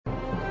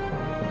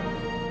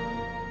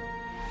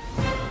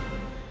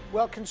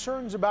Well,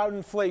 concerns about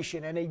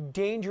inflation and a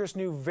dangerous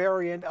new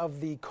variant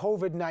of the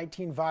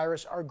COVID-19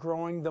 virus are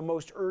growing. The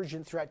most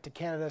urgent threat to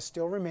Canada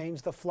still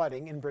remains the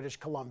flooding in British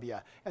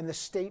Columbia and the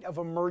state of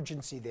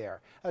emergency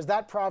there. As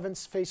that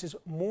province faces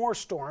more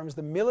storms,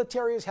 the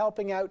military is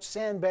helping out,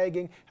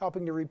 sandbagging,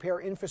 helping to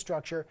repair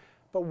infrastructure.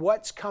 But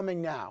what's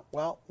coming now?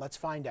 Well, let's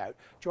find out.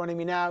 Joining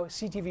me now,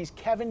 CTV's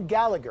Kevin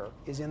Gallagher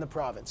is in the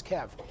province.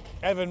 Kev.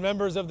 Evan,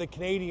 members of the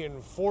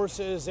Canadian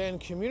Forces and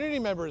community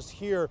members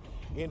here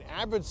in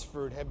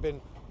Abbotsford have been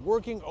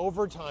working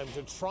overtime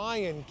to try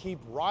and keep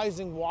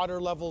rising water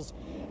levels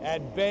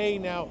at bay.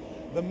 Now,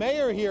 the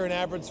mayor here in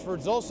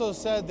Abbotsford's also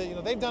said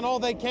that they've done all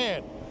they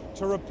can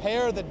to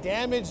repair the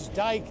damaged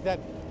dike that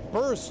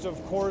burst,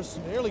 of course,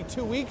 nearly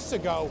 2 weeks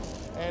ago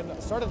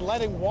and started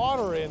letting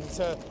water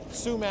into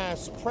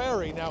Sumas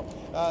Prairie. Now,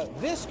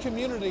 this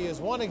community is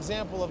one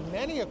example of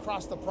many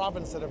across the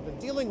province that have been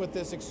dealing with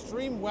this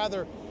extreme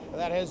weather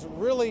that has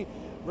really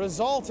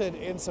resulted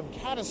in some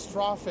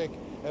catastrophic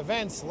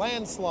events,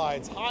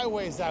 landslides,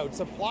 highways out,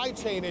 supply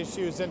chain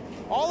issues, and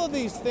all of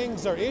these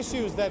things are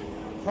issues that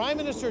Prime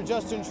Minister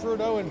Justin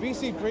Trudeau and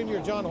BC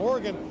Premier John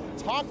Horgan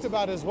talked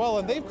about as well,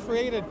 and they've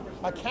created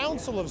a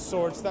council of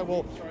sorts that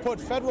will put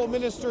federal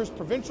ministers,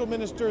 provincial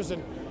ministers,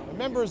 and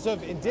members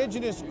of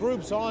Indigenous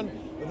groups on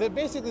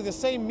basically the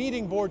same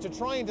meeting board to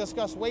try and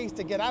discuss ways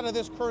to get out of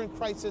this current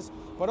crisis,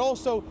 but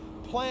also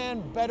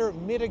plan better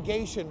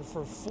mitigation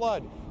for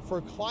flood,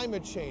 for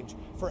climate change,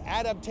 for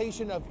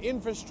adaptation of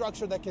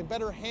infrastructure that can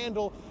better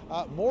handle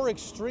more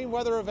extreme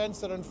weather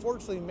events that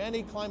unfortunately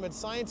many climate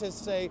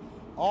scientists say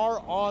are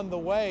on the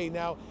way.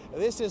 Now,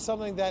 this is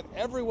something that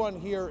everyone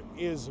here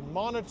is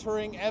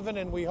monitoring, Evan,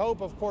 and we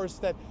hope, of course,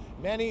 that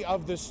many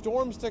of the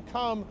storms to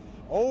come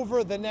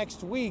over the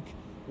next week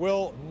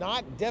will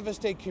not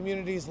devastate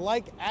communities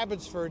like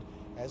Abbotsford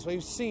as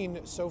we've seen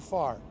so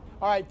far.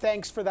 All right,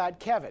 thanks for that,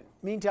 Kevin.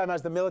 Meantime,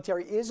 as the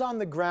military is on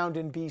the ground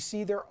in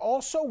BC, they're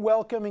also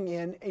welcoming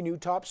in a new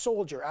top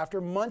soldier. After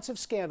months of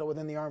scandal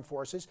within the armed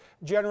forces,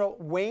 General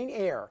Wayne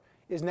Eyre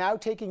is now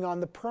taking on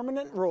the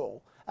permanent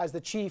role as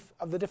the Chief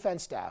of the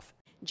Defence Staff.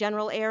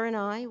 General Eyre and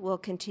I will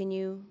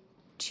continue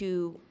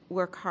to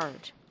work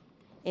hard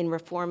in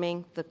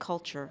reforming the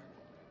culture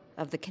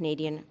of the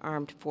Canadian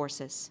Armed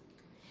Forces.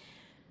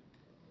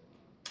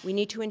 We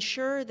need to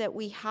ensure that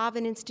we have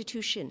an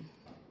institution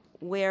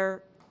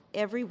where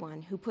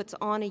everyone who puts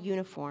on a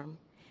uniform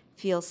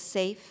feels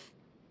safe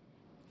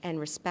and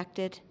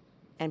respected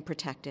and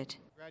protected.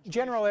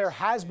 General Eyre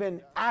has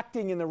been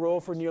acting in the role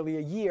for nearly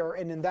a year,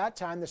 and in that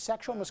time, the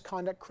sexual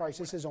misconduct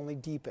crisis has only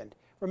deepened.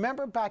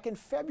 Remember, back in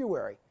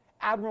February,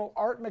 Admiral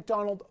Art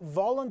MacDonald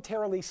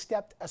voluntarily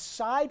stepped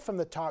aside from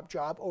the top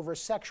job over a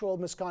sexual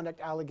misconduct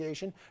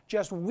allegation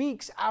just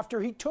weeks after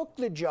he took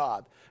the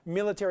job.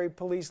 Military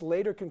police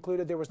later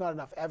concluded there was not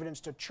enough evidence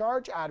to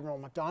charge Admiral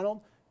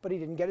MacDonald, but he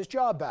didn't get his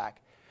job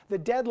back. The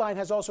deadline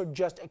has also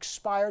just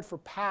expired for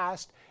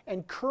past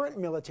and current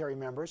military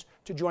members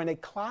to join a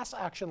class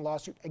action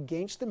lawsuit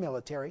against the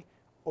military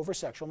over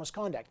sexual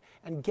misconduct.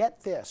 And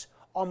get this,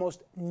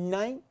 almost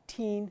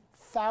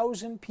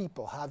 19,000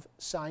 people have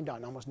signed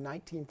on, almost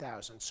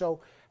 19,000. So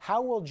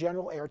how will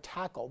General Eyre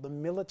tackle the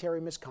military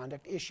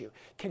misconduct issue?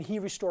 Can he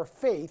restore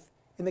faith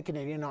in the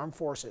Canadian Armed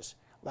Forces?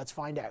 Let's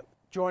find out.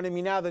 Joining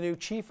me now, the new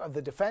Chief of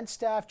the Defence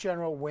Staff,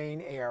 General Wayne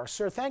Eyre.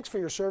 Sir, thanks for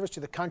your service to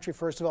the country,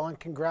 first of all, and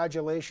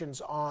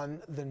congratulations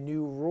on the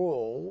new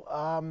role.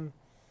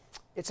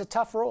 It's a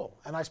tough role,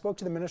 and I spoke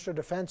to the Minister of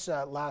Defence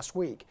last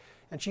week,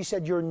 and she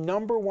said your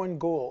 #1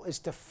 goal is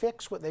to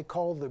fix what they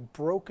call the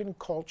broken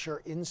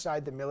culture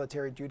inside the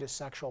military due to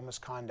sexual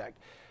misconduct.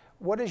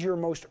 What is your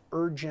most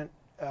urgent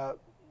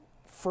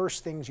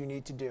first things you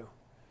need to do?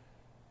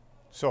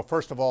 So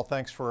first of all,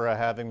 thanks for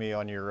having me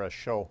on your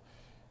show.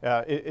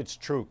 It's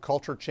true.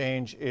 Culture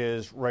change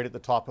is right at the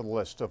top of the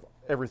list of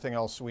everything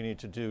else we need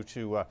to do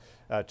to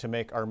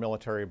make our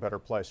military a better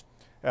place.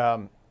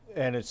 And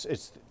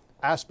it's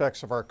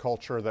aspects of our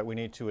culture that we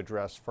need to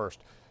address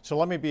first. So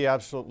let me be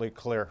absolutely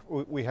clear.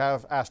 We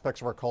have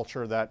aspects of our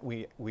culture that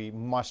we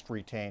must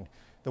retain.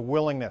 The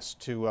willingness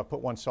to put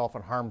oneself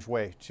in harm's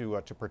way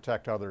to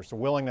protect others, the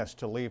willingness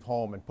to leave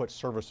home and put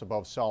service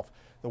above self,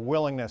 the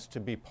willingness to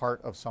be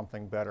part of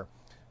something better.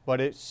 But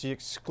it's the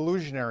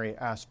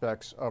exclusionary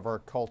aspects of our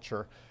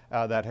culture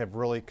that have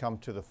really come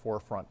to the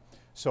forefront.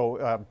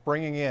 So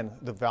bringing in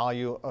the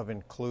value of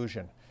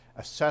inclusion,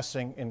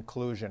 assessing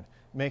inclusion,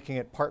 making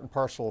it part and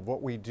parcel of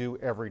what we do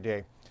every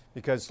day.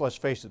 Because let's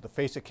face it, the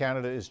face of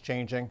Canada is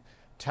changing.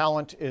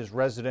 Talent is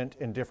resident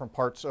in different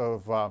parts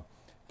of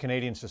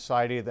Canadian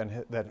society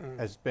than that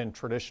has been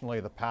traditionally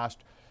the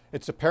past.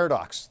 It's a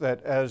paradox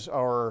that as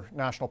our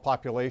national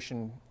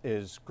population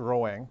is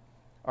growing,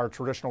 our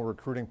traditional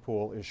recruiting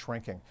pool is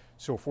shrinking.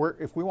 So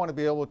if we want to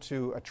be able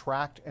to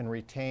attract and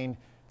retain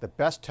the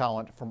best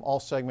talent from all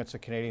segments of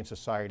Canadian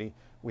society,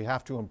 we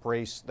have to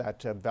embrace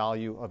that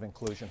value of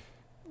inclusion.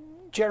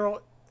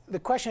 General, the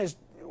question is,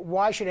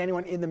 why should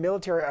anyone in the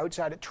military or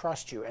outside it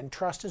trust you? And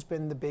trust has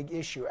been the big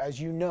issue. As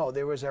you know,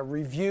 there was a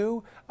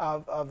review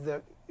of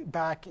the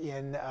back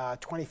in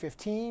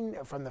 2015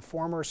 from the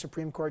former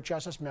Supreme Court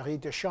Justice Marie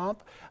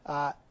Deschamps.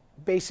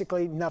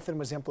 Basically, nothing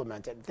was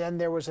implemented. Then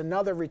there was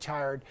another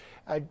retired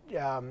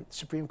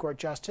Supreme Court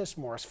Justice,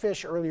 Morris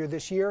Fish, earlier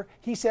this year.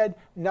 He said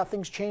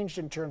nothing's changed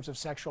in terms of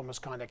sexual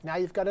misconduct. Now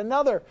you've got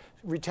another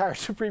retired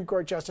Supreme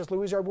Court Justice,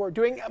 Louise Arbour,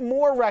 doing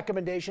more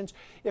recommendations.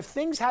 If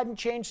things hadn't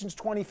changed since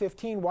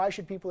 2015, why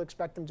should people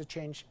expect them to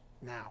change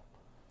now?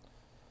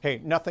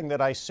 Hey, nothing that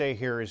I say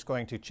here is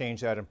going to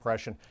change that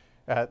impression.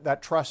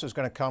 That trust is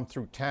going to come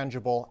through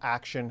tangible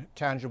action,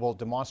 tangible,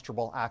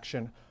 demonstrable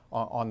action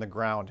on the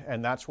ground.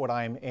 And that's what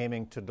I'm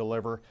aiming to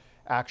deliver,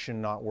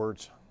 action, not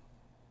words.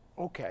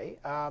 Okay.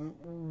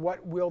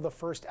 What will the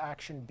first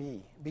action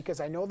be? Because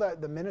I know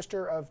that the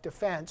Minister of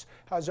Defense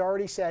has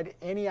already said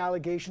any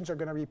allegations are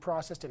going to be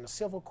processed in a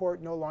civil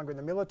court, no longer in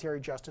the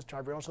military justice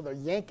tribunal. So they're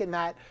yanking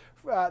that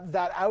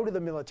out of the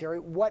military.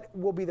 What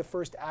will be the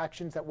first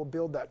actions that will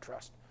build that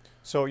trust?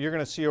 So you're going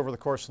to see over the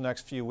course of the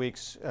next few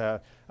weeks a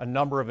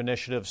number of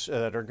initiatives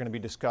that are going to be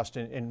discussed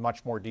in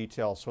much more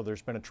detail. So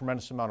there's been a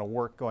tremendous amount of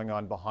work going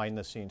on behind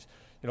the scenes,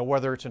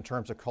 whether it's in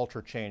terms of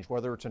culture change,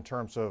 whether it's in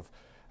terms of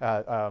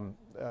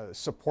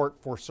support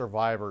for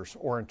survivors,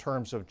 or in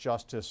terms of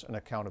justice and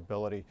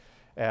accountability.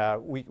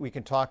 We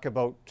can talk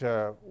about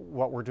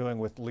what we're doing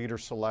with leader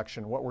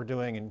selection, what we're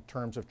doing in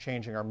terms of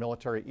changing our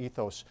military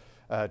ethos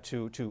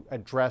to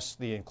address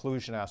the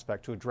inclusion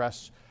aspect, to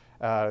address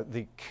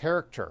the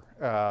character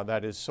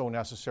that is so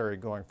necessary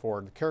going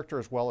forward, the character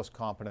as well as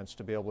competence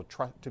to be able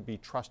to be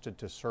trusted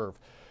to serve.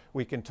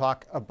 We can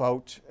talk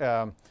about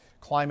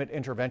climate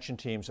intervention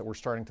teams that we're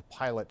starting to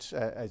pilot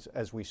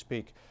as we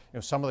speak.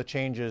 Some of the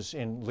changes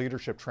in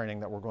leadership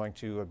training that we're going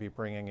to be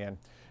bringing in,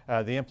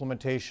 the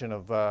implementation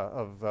of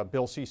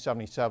Bill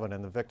C-77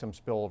 and the Victims'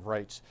 Bill of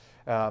Rights,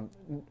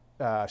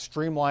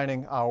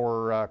 streamlining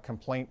our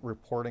complaint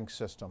reporting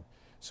system.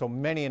 So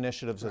many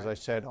initiatives, as I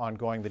said,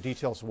 ongoing, the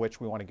details of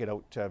which we want to get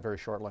out very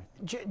shortly.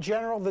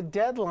 General, the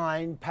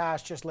deadline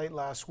passed just late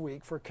last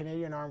week for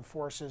Canadian Armed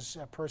Forces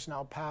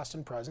personnel, past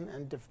and present,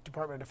 and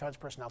Department of Defense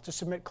personnel to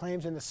submit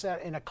claims in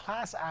a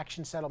class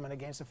action settlement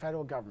against the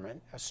federal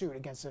government, a suit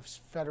against the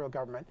federal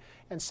government,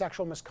 and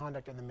sexual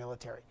misconduct in the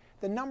military.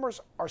 The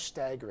numbers are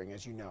staggering,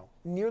 as you know.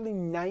 Nearly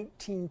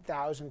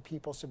 19,000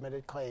 people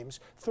submitted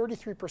claims,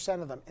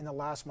 33% of them in the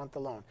last month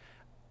alone.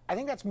 I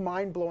think that's a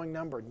mind-blowing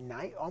number.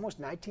 Almost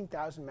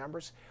 19,000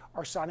 members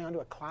are signing on to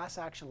a class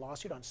action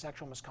lawsuit on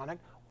sexual misconduct.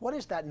 What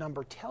does that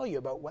number tell you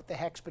about what the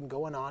heck's been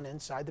going on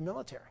inside the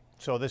military?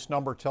 So this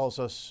number tells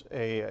us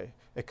a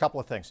couple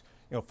of things.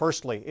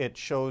 Firstly, it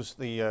shows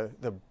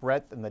the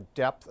breadth and the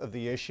depth of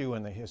the issue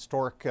and the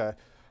historic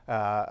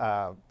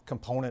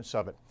components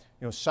of it.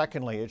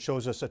 Secondly, it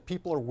shows us that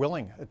people are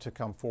willing to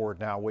come forward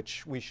now,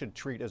 which we should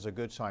treat as a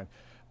good sign.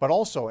 But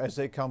also, as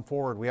they come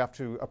forward, we have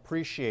to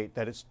appreciate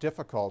that it's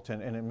difficult,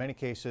 and in many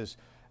cases,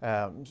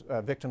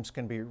 victims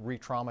can be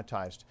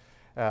re-traumatized.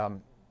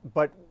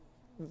 But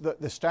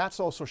the stats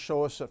also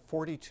show us that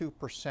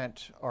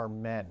 42% are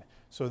men.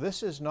 So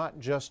this is not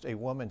just a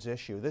woman's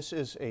issue. This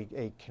is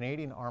a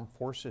Canadian Armed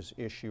Forces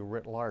issue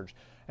writ large.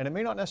 And it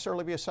may not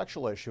necessarily be a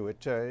sexual issue.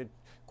 It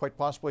quite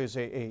possibly is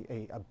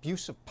a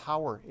abuse of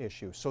power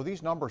issue. So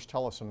these numbers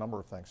tell us a number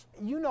of things.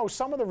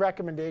 Some of the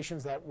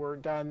recommendations that were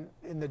done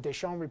in the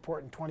Deschamps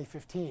report in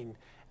 2015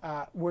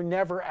 were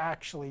never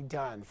actually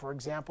done. For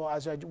example,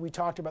 we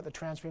talked about the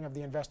transferring of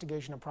the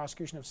investigation and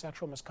prosecution of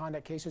sexual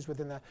misconduct cases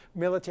within the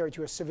military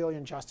to a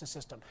civilian justice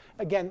system.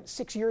 Again,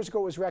 6 years ago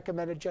it was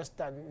recommended, just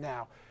done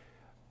now.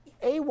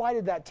 Why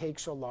did that take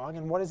so long,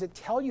 and what does it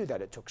tell you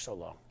that it took so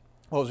long?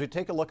 Well, as we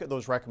take a look at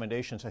those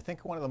recommendations, I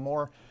think one of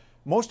the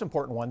most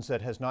important ones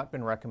that has not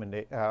been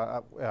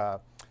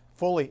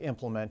fully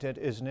implemented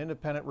is an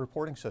independent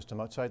reporting system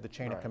outside the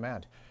chain of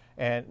command.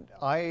 And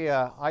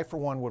I, for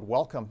one, would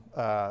welcome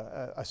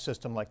a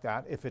system like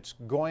that if it's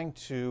going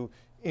to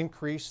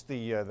increase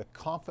the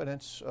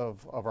confidence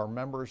of our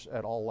members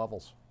at all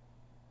levels.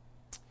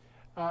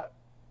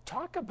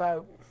 Talk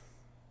about,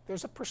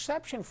 there's a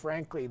perception,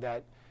 frankly,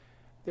 that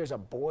there's a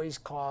boys'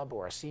 club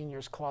or a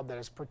seniors' club that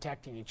is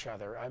protecting each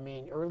other. I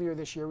mean, earlier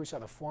this year we saw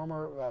the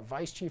former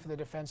Vice Chief of the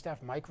Defense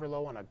Staff, Mike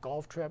Rillo, on a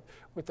golf trip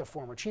with the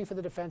former Chief of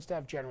the Defense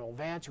Staff, General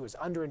Vance, who was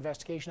under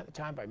investigation at the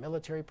time by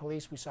military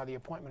police. We saw the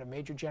appointment of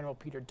Major General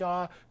Peter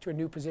Daw to a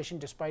new position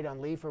despite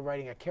on leave for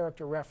writing a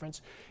character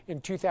reference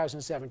in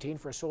 2017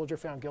 for a soldier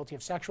found guilty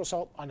of sexual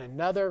assault on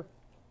another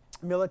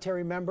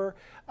military member.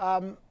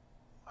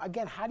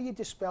 Again, how do you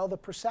dispel the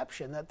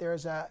perception that there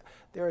is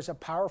a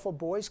powerful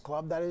boys'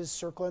 club that is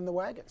circling the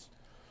wagons?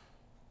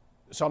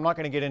 So I'm not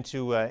going to get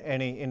into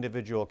any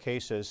individual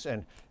cases,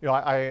 and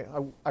I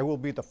will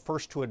be the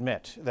first to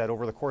admit that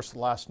over the course of the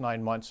last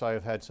 9 months I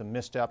have had some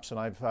missteps, and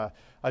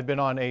I've been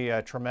on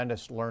a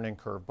tremendous learning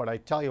curve. But I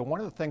tell you,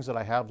 one of the things that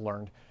I have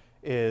learned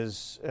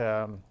is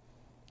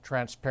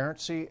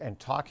transparency and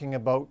talking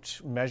about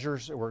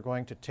measures that we're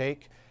going to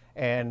take,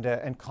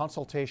 and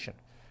consultation.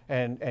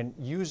 And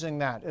using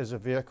that as a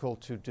vehicle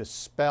to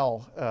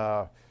dispel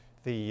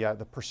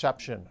the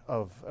perception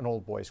of an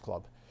old boys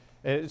club.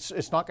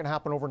 It's not going to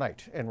happen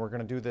overnight, and we're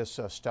going to do this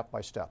step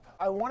by step.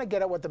 I want to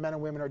get at what the men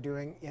and women are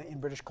doing in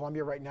British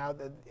Columbia right now,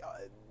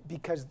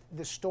 because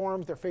the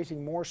storms, they're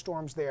facing more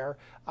storms there.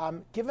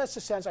 Give us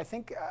a sense, I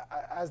think,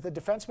 as the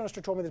defense minister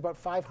told me, there's about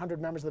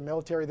 500 members of the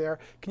military there.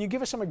 Can you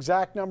give us some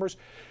exact numbers,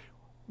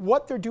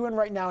 what they're doing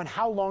right now and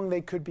how long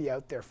they could be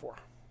out there for?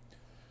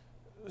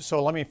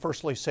 So let me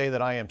firstly say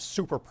that I am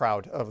super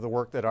proud of the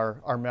work that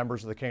our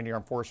members of the Canadian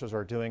Armed Forces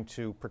are doing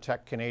to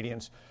protect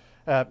Canadians.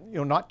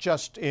 Not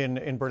just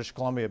in British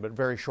Columbia, but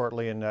very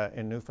shortly in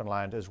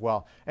Newfoundland as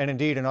well, and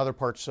indeed in other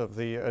parts of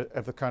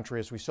the country,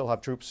 as we still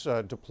have troops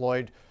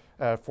deployed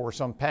for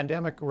some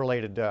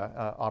pandemic-related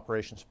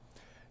operations.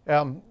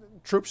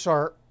 Troops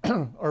are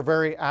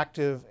very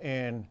active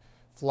in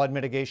flood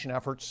mitigation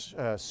efforts,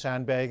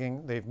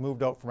 sandbagging. They've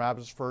moved out from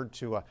Abbotsford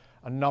to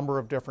a number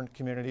of different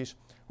communities.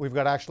 We've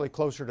got actually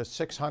closer to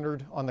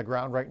 600 on the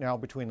ground right now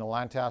between the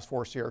Land Task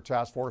Force, the Air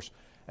Task Force,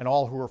 and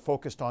all who are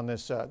focused on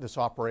this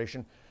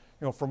operation.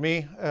 For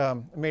me, I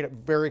made it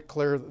very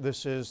clear that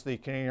this is the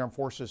Canadian Armed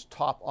Forces'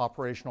 top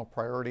operational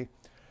priority.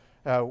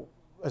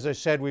 As I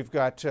said, we've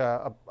got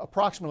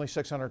approximately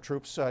 600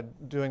 troops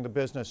doing the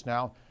business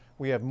now.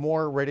 We have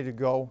more ready to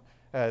go.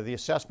 The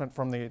assessment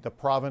from the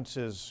province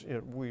is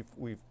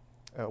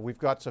we've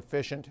got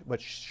sufficient,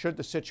 but should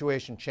the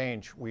situation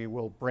change, we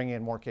will bring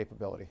in more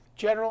capability.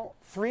 General,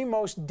 3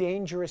 most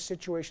dangerous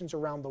situations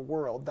around the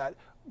world that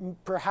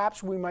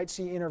perhaps we might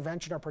see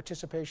intervention or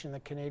participation in the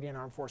Canadian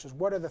Armed Forces.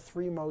 What are the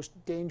 3 most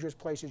dangerous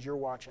places you're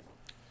watching?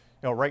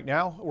 Right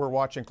now, we're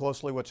watching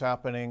closely what's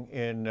happening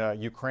in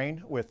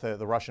Ukraine with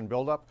the Russian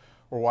buildup.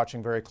 We're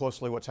watching very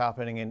closely what's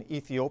happening in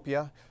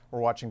Ethiopia. We're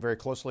watching very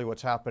closely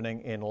what's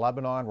happening in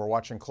Lebanon. We're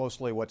watching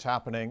closely what's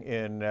happening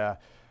in the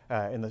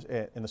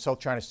South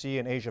China Sea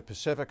and Asia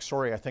Pacific.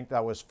 Sorry, I think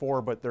that was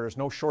 4, but there is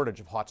no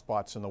shortage of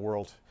hotspots in the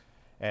world.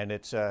 And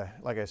it's,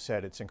 like I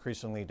said, it's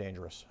increasingly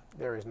dangerous.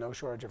 There is no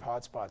shortage of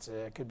hotspots.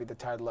 It could be the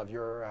title of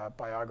your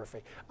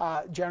biography.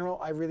 General,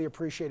 I really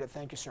appreciate it.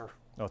 Thank you, sir.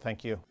 No,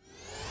 thank you.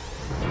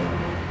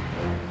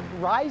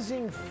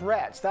 Rising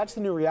threats. That's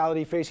the new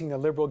reality facing the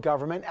Liberal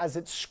government as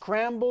it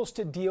scrambles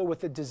to deal with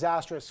the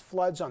disastrous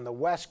floods on the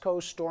West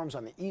Coast, storms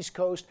on the East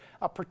Coast,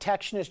 a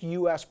protectionist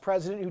U.S.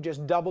 president who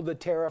just doubled the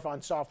tariff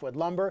on softwood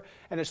lumber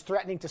and is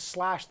threatening to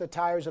slash the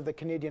tires of the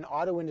Canadian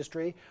auto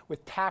industry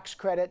with tax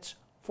credits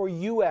for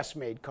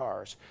U.S.-made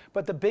cars.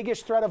 But the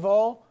biggest threat of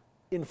all,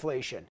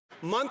 inflation.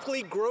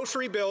 Monthly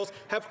grocery bills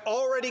have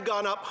already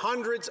gone up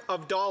hundreds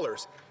of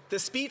dollars. The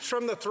speech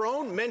from the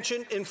throne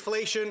mentioned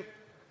inflation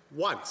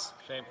once.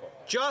 Shameful.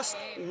 Just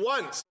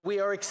once. We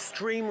are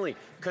extremely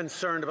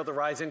concerned about the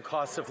rising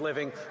costs of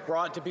living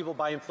brought to people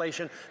by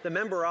inflation. The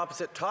member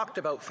opposite talked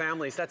about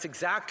families. That's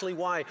exactly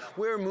why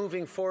we're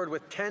moving forward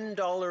with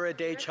 $10 a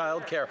day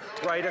childcare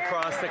right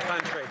across the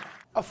country.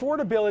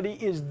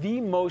 Affordability is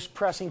the most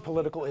pressing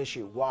political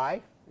issue.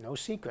 Why? No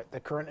secret. The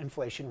current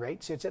inflation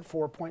rate sits at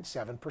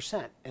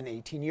 4.7%, an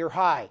 18-year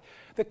high.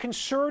 The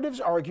Conservatives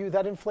argue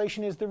that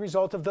inflation is the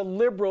result of the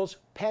Liberals'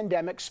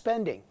 pandemic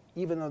spending,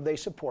 even though they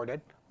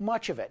supported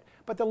much of it.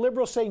 But the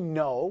Liberals say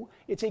no,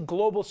 it's a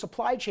global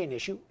supply chain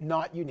issue,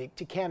 not unique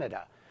to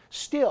Canada.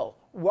 Still,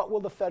 what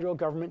will the federal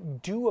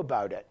government do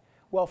about it?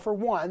 Well, for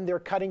one, they're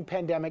cutting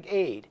pandemic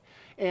aid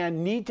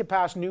and need to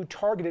pass new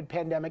targeted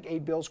pandemic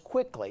aid bills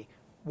quickly.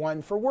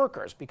 One for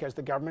workers, because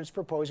the government is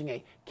proposing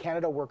a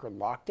Canada Worker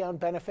Lockdown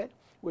benefit,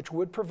 which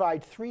would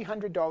provide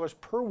 $300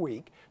 per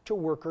week to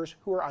workers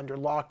who are under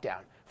lockdown.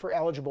 For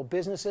eligible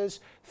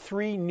businesses,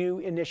 3 new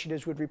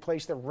initiatives would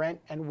replace the rent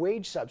and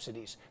wage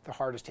subsidies: the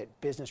hardest hit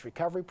business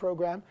recovery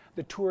program,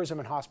 the tourism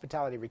and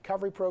hospitality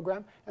recovery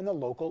program, and the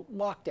local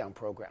lockdown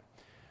program.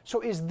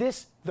 So is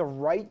this the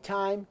right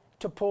time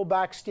to pull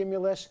back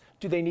stimulus?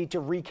 Do they need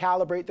to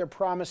recalibrate their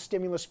promised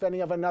stimulus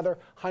spending of another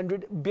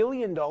 $100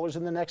 billion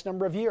in the next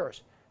number of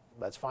years?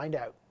 Let's find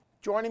out.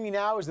 Joining me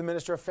now is the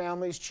Minister of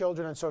Families,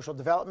 Children and Social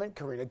Development,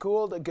 Karina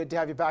Gould. Good to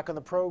have you back on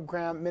the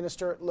program.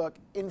 Minister, look,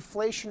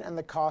 inflation and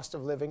the cost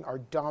of living are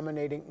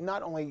dominating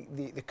not only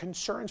the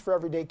concerns for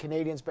everyday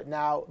Canadians, but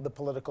now the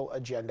political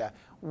agenda.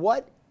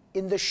 What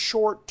in the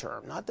short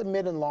term, not the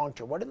mid and long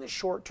term, what in the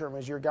short term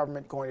is your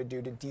government going to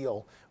do to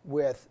deal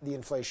with the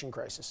inflation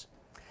crisis?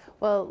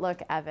 Well,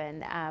 look,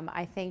 Evan,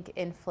 I think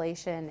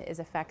inflation is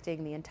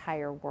affecting the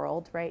entire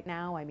world right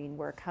now. I mean,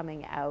 we're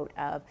coming out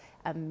of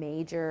a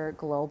major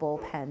global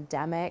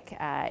pandemic.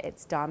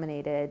 It's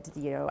dominated,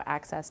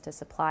 access to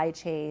supply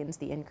chains.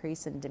 The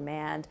increase in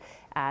demand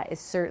is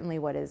certainly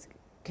what is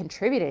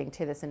contributing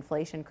to this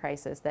inflation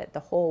crisis that the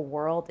whole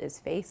world is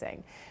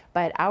facing.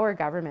 But our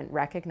government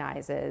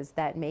recognizes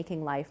that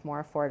making life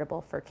more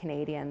affordable for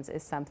Canadians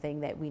is something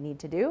that we need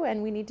to do,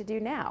 and we need to do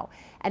now.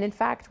 And in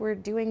fact, we're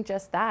doing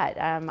just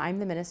that. I'm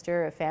the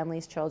Minister of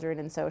Families, Children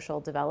and Social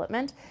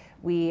Development.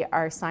 We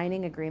are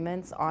signing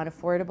agreements on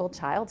affordable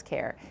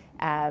childcare,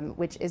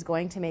 which is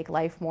going to make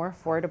life more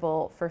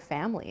affordable for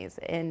families.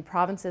 In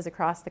provinces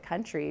across the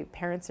country,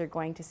 parents are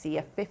going to see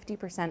a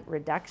 50%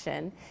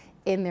 reduction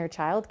in their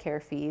childcare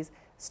fees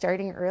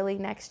starting early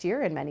next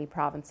year in many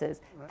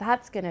provinces. Right.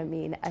 That's going to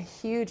mean a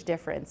huge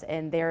difference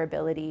in their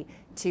ability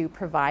to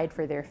provide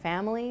for their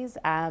families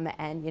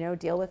and, you know,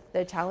 deal with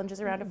the challenges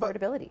around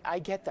affordability. I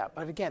get that,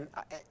 but again,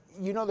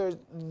 you know,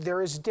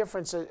 there is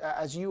difference,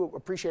 as you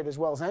appreciate as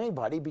well as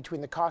anybody,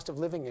 between the cost of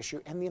living issue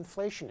and the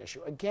inflation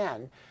issue.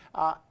 Again,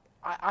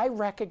 I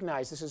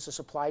recognize this is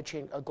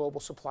a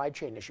global supply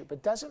chain issue,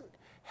 but doesn't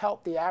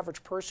help the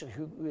average person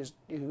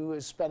who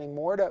is spending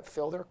more to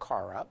fill their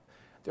car up.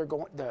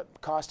 The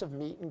cost of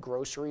meat and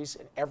groceries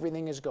and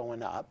everything is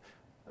going up.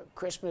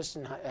 Christmas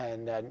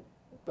and the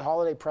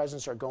holiday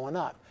presents are going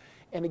up.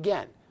 And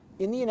again,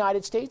 in the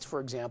United States, for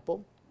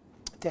example,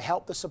 to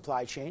help the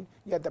supply chain,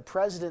 you had the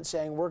president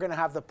saying we're going to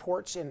have the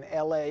ports in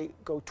LA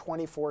go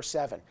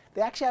 24/7.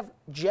 They actually have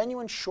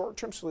genuine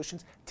short-term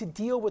solutions to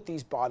deal with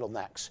these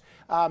bottlenecks.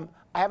 I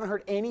haven't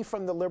heard any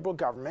from the Liberal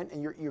government,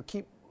 and you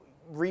keep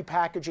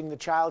repackaging the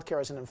childcare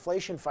as an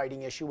inflation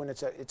fighting issue when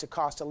it's a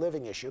cost of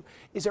living issue.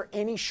 Is there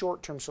any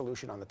short-term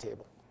solution on the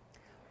table?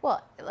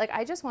 Well, like,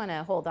 I just want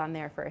to hold on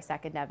there for a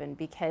second, Evan,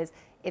 because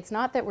it's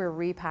not that we're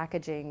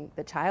repackaging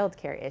the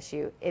childcare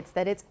issue, it's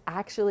that it's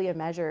actually a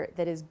measure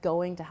that is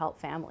going to help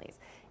families.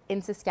 In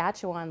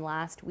Saskatchewan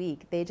last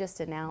week, they just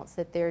announced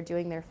that they're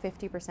doing their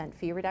 50%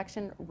 fee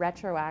reduction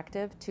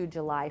retroactive to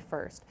July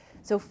 1st.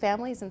 So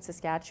families in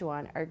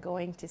Saskatchewan are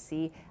going to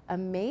see a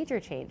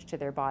major change to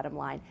their bottom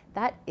line.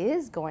 That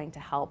is going to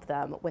help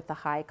them with the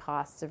high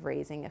costs of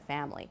raising a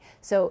family.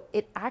 So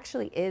it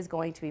actually is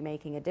going to be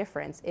making a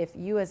difference if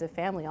you as a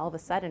family all of a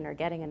sudden are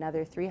getting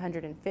another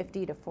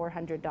 $350 to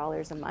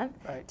 $400 a month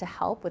to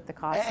help with the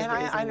cost of raising your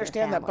family. And I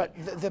understand that,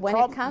 but when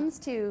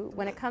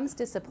it comes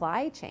to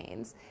supply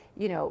chains,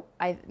 you know,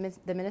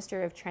 the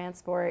Minister of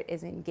Transport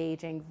is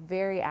engaging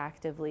very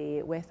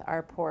actively with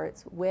our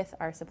ports, with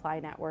our supply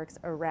networks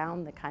around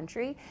the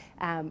country.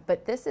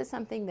 But this is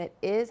something that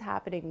is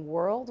happening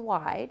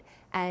worldwide,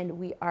 and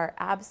we are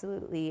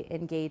absolutely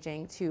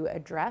engaging to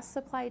address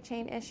supply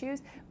chain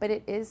issues, but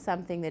it is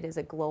something that is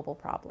a global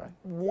problem.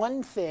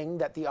 One thing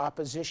that the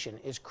opposition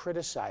is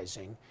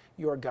criticizing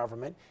your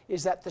government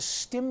is that the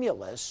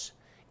stimulus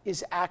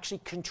is actually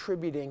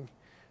contributing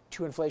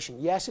to inflation.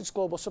 Yes, it's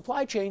global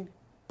supply chain,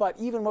 but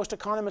even most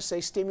economists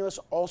say stimulus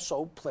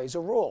also plays a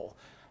role.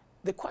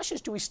 The question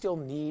is, do we still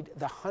need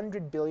the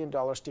 $100 billion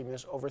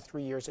stimulus over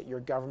 3 years that your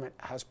government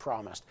has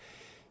promised?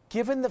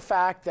 Given the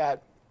fact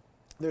that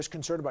there's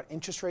concern about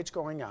interest rates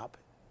going up,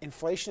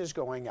 inflation is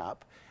going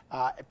up,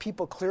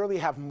 people clearly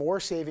have more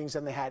savings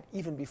than they had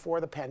even before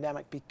the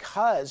pandemic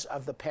because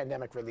of the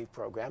pandemic relief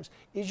programs,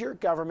 is your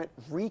government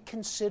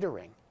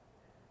reconsidering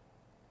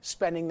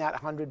spending that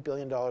 $100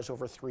 billion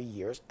over 3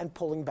 years and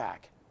pulling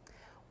back?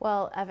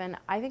 Well, Evan,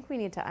 I think we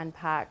need to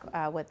unpack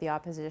what the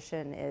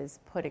opposition is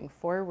putting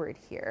forward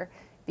here,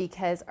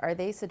 because are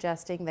they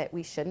suggesting that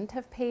we shouldn't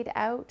have paid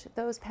out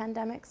those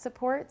pandemic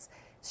supports?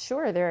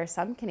 Sure, there are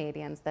some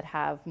Canadians that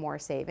have more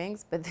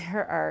savings, but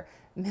there are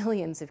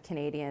millions of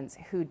Canadians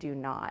who do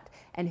not,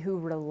 and who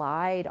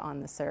relied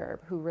on the CERB,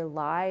 who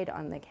relied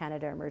on the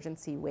Canada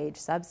Emergency Wage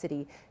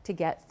Subsidy to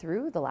get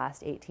through the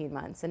last 18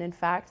 months. And in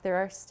fact, there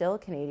are still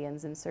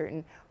Canadians in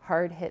certain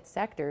hard-hit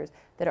sectors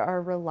that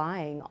are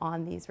relying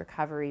on these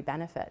recovery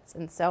benefits.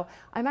 And so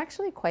I'm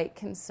actually quite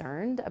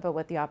concerned about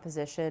what the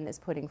opposition is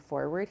putting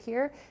forward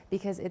here,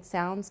 because it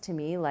sounds to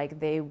me like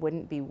they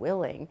wouldn't be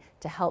willing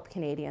to help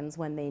Canadians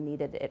when they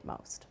needed it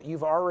most.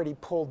 You've already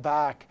pulled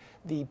back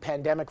the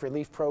pandemic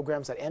relief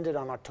programs that ended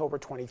on October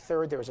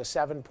 23rd. There was a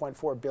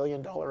 $7.4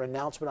 billion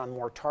announcement on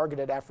more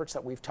targeted efforts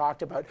that we've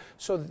talked about.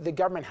 So the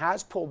government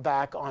has pulled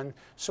back on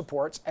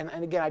supports. And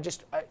again,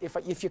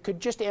 if you could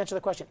just answer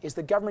the question, is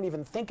the government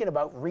even thinking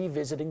about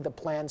revisiting the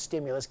planned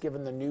stimulus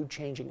given the new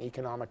changing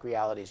economic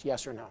realities?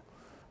 Yes or no?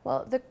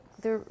 Well,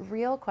 the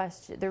real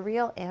question, the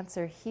real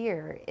answer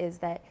here is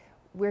that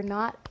we're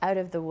not out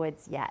of the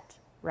woods yet.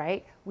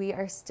 Right? We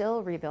are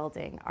still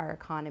rebuilding our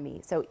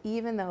economy. So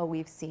even though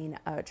we've seen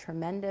a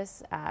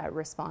tremendous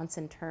response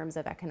in terms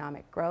of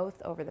economic growth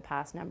over the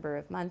past number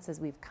of months as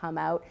we've come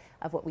out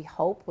of what we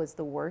hope was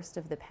the worst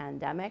of the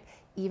pandemic,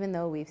 even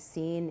though we've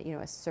seen, you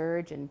know, a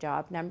surge in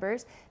job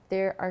numbers,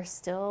 there are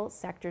still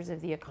sectors of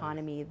the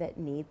economy that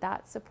need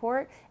that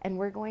support, and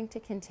we're going to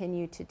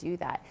continue to do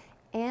that.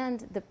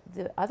 And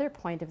the other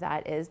point of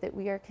that is that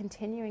we are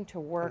continuing to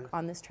work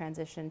on this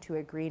transition to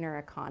a greener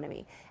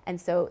economy.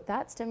 And so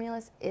that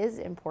stimulus is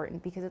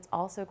important because it's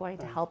also going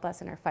to help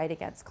us in our fight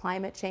against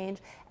climate change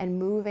and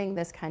moving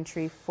this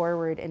country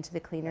forward into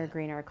the cleaner,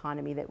 greener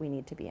economy that we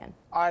need to be in.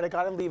 All right, I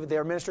got to leave it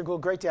there. Minister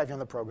Gould, great to have you on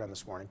the program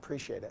this morning.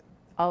 Appreciate it.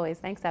 Always.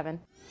 Thanks, Evan.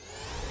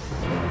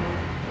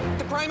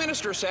 The Prime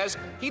Minister says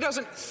he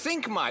doesn't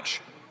think much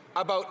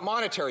about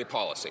monetary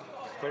policy.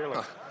 Clearly.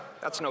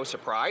 That's no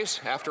surprise.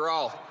 After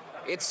all,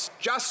 it's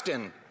just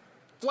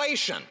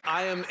inflation.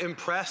 I am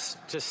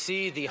impressed to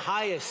see the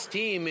high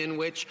esteem in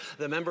which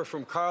the member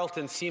from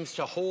Carleton seems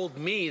to hold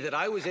me, that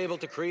I was able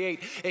to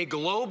create a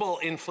global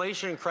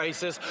inflation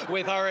crisis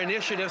with our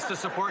initiatives to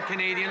support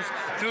Canadians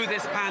through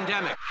this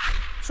pandemic.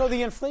 So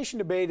the inflation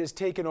debate has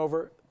taken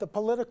over the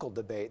political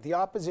debate. The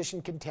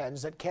opposition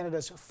contends that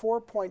Canada's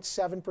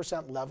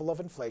 4.7% level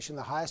of inflation,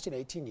 the highest in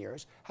 18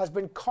 years, has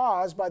been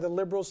caused by the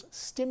Liberals'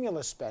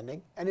 stimulus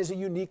spending and is a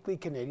uniquely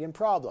Canadian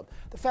problem.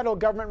 The federal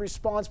government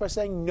responds by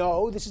saying,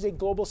 no, this is a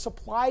global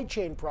supply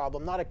chain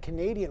problem, not a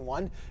Canadian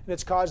one, and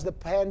it's caused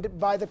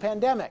by the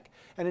pandemic.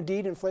 And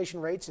indeed, inflation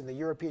rates in the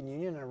European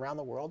Union and around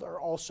the world are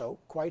also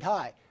quite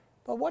high.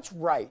 But what's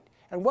right?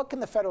 And what can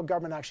the federal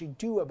government actually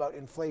do about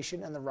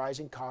inflation and the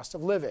rising cost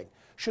of living?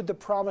 Should the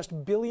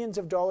promised billions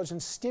of dollars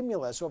in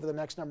stimulus over the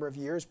next number of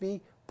years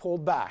be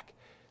pulled back?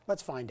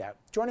 Let's find out.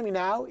 Joining me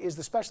now is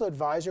the special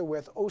advisor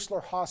with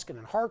Osler, Hoskin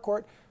and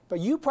Harcourt,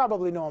 but you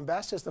probably know him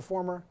best as the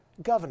former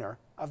governor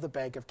of the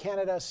Bank of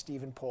Canada,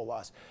 Stephen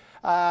Poloz.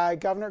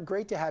 Governor,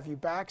 great to have you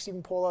back.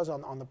 Stephen Poloz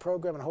on the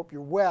program, and I hope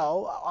you're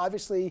well.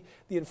 Obviously,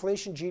 the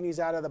inflation genie is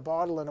out of the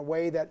bottle in a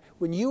way that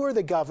when you were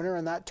the governor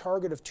and that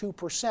target of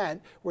 2%,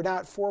 we're now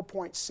at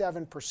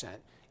 4.7%.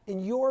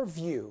 In your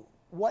view,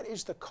 what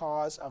is the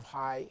cause of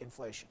high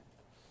inflation?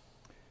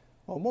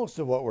 Well, most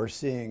of what we're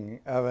seeing,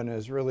 Evan,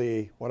 is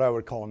really what I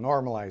would call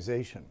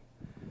normalization.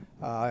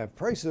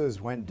 Prices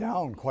went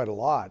down quite a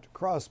lot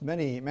across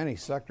many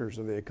sectors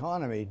of the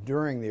economy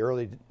during the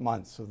early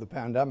months of the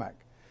pandemic.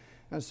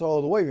 And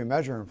so the way we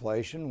measure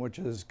inflation, which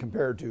is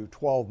compared to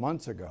 12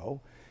 months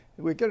ago,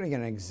 we're getting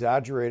an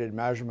exaggerated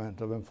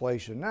measurement of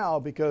inflation now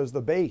because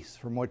the base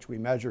from which we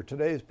measure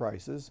today's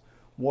prices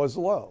was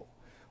low.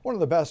 One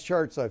of the best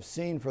charts I've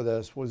seen for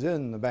this was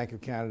in the Bank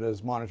of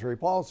Canada's Monetary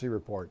Policy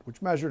Report,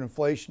 which measured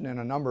inflation in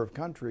a number of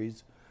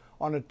countries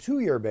on a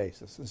 2-year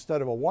basis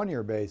instead of a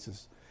 1-year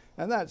basis.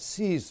 And that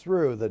sees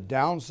through the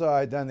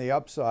downside, then the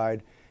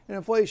upside, and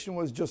inflation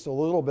was just a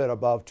little bit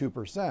above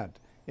 2%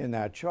 in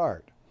that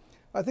chart.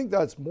 I think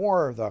that's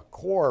more the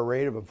core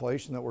rate of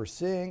inflation that we're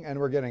seeing, and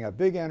we're getting a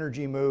big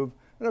energy move,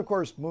 and of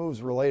course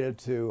moves related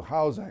to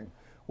housing,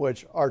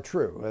 which are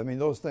true. I mean,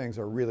 those things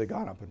are really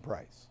gone up in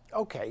price.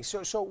 Okay,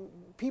 so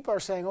people are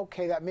saying,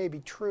 okay, that may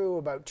be true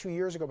about 2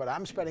 years ago, but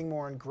I'm spending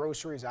more on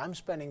groceries, I'm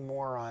spending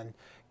more on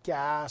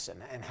gas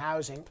and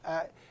housing.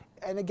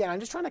 And again, I'm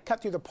just trying to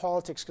cut through the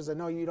politics because I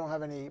know you don't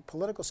have any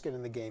political skin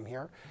in the game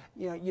here.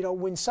 You know,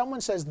 when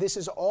someone says this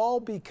is all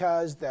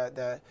because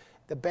the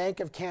Bank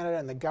of Canada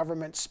and the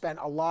government spent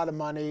a lot of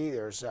money,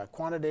 there's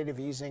quantitative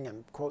easing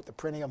and, quote, the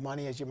printing of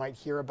money, as you might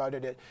hear about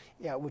it,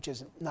 which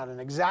is not an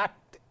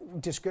exact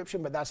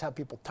description, but that's how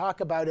people talk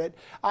about it.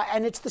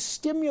 And it's the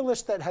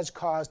stimulus that has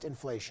caused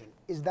inflation.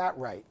 Is that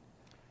right?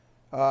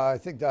 I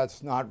think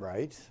that's not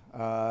right.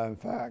 In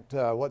fact,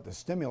 what the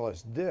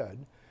stimulus did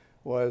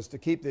was to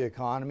keep the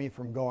economy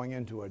from going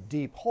into a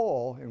deep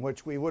hole in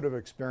which we would have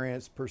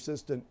experienced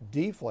persistent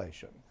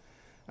deflation.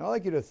 And I'd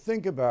like you to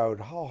think about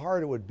how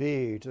hard it would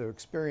be to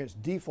experience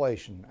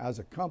deflation as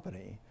a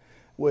company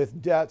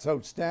with debts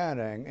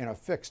outstanding in a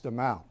fixed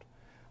amount.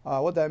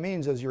 What that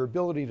means is your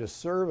ability to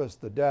service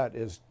the debt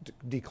is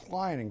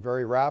declining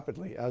very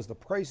rapidly as the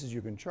prices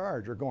you can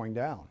charge are going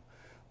down.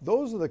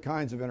 Those are the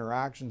kinds of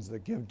interactions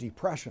that give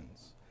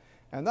depressions.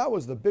 And that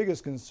was the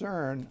biggest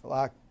concern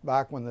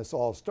back when this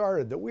all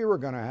started, that we were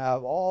going to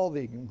have all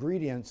the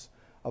ingredients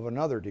of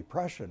another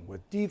depression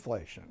with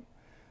deflation.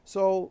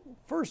 So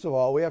first of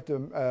all, we have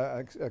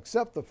to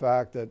accept the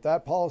fact that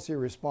that policy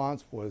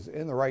response was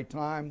in the right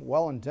time,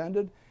 well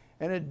intended,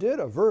 and it did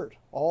avert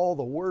all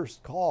the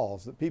worst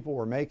calls that people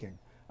were making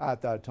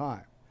at that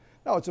time.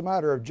 Now it's a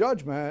matter of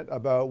judgment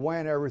about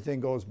when everything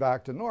goes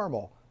back to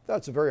normal.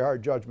 That's a very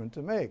hard judgment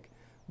to make,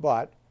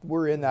 but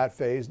we're in that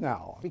phase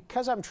now.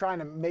 Because I'm trying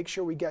to make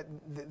sure we get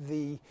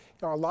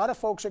a lot of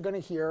folks are going to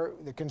hear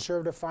the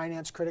conservative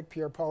finance critic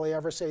Pierre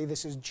Poilievre say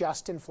this is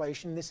just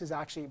inflation. This is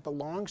actually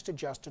belongs to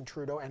Justin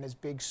Trudeau and his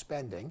big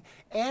spending.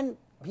 And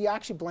he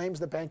actually blames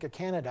the Bank of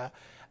Canada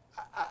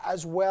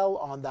as well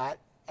on that.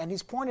 And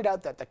he's pointed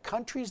out that the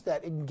countries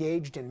that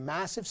engaged in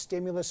massive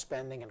stimulus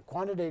spending and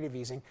quantitative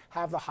easing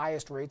have the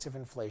highest rates of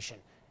inflation.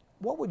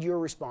 What would your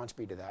response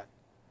be to that?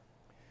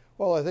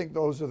 Well, I think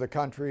those are the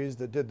countries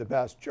that did the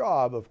best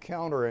job of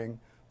countering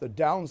the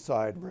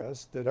downside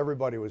risk that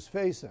everybody was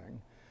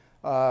facing.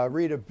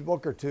 Read a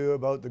book or two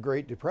about the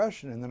Great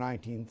Depression in the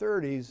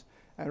 1930s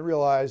and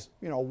realize,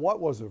 what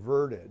was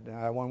averted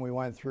when we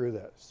went through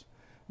this.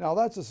 Now,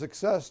 that's a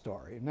success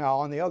story. Now,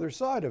 on the other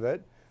side of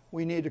it,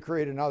 we need to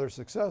create another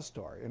success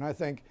story. And I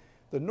think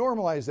the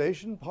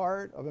normalization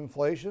part of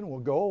inflation will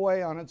go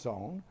away on its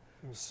own.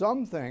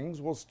 Some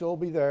things will still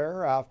be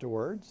there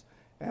afterwards,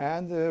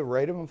 and the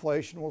rate of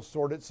inflation will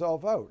sort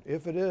itself out.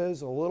 If it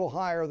is a little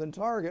higher than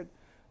target,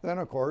 then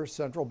of course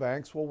central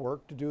banks will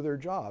work to do their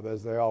job,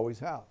 as they always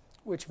have.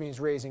 Which means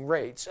raising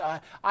rates.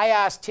 I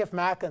asked Tiff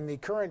Macklem, the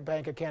current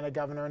Bank of Canada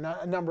governor,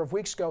 a number of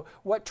weeks ago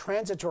what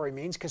transitory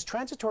means, because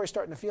transitory is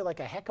starting to feel like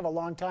a heck of a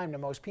long time to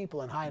most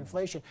people in high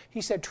inflation. He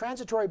said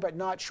transitory but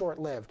not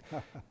short-lived.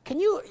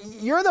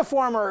 You're the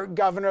former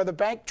governor of the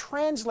bank,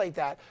 translate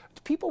that.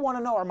 People want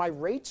to know, are my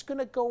rates going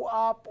to go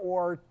up,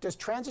 or does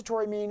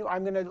transitory mean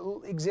I'm going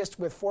to exist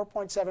with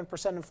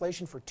 4.7%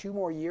 inflation for 2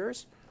 more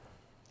years?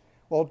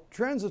 Well,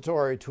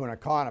 transitory to an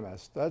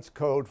economist, that's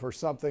code for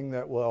something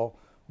that will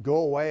go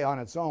away on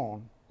its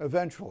own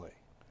eventually.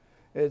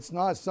 It's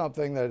not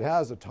something that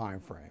has a time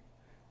frame.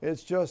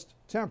 It's just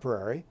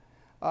temporary.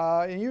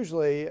 And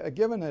usually,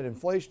 given that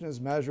inflation is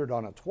measured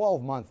on a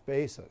 12-month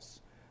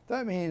basis,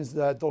 that means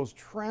that those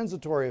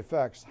transitory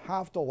effects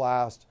have to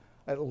last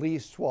at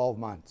least 12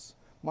 months.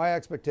 My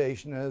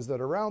expectation is that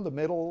around the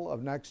middle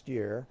of next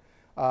year,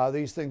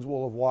 these things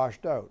will have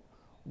washed out.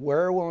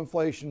 Where will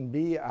inflation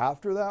be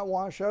after that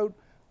washout?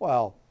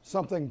 Well,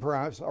 something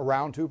perhaps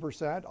around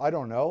 2%, I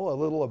don't know, a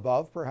little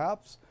above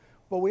perhaps.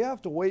 But we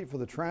have to wait for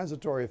the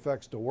transitory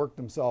effects to work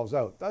themselves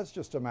out. That's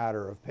just a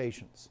matter of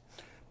patience.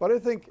 But I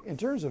think in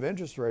terms of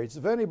interest rates,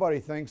 if anybody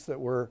thinks that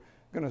we're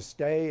going to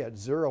stay at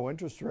zero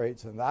interest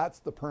rates and that's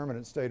the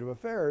permanent state of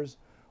affairs,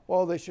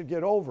 well, they should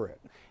get over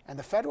it. And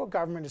the federal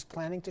government is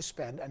planning to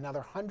spend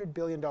another $100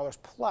 billion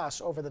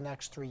plus over the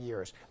next 3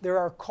 years. There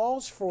are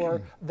calls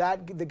for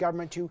the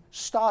government to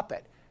stop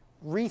it.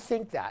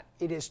 Rethink that.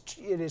 It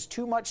is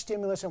too much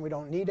stimulus and we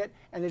don't need it,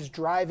 and it's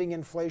driving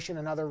inflation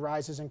and other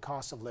rises in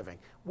costs of living.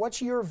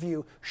 What's your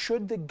view?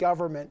 Should the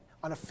government,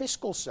 on a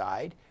fiscal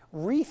side,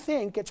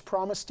 rethink its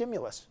promised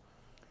stimulus?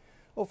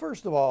 Well,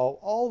 first of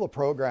all the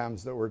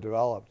programs that were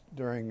developed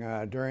during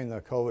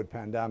the COVID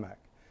pandemic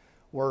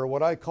were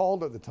what I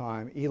called at the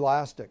time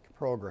elastic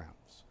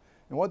programs.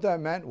 And what that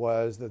meant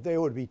was that they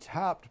would be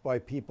tapped by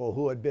people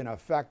who had been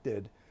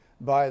affected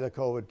by the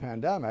COVID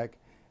pandemic,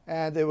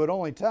 and they would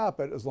only tap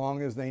it as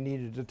long as they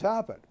needed to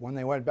tap it. When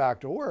they went back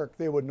to work,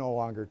 they would no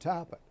longer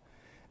tap it.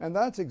 And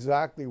that's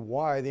exactly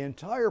why the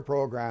entire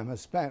program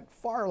has spent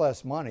far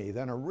less money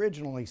than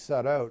originally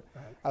set out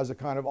as a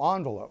kind of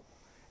envelope.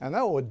 And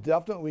that will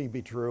definitely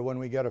be true when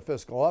we get a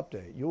fiscal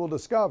update. You will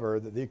discover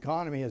that the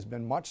economy has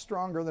been much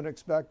stronger than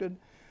expected,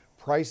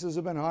 prices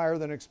have been higher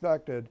than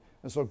expected,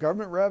 and so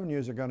government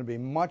revenues are going to be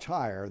much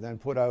higher than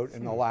put out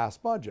in the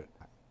last budget.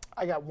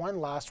 I got one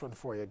last one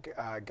for you,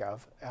 Gov,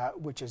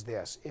 which is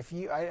this.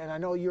 And I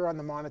know you're on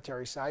the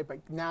monetary side, but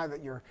now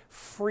that you're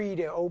free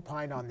to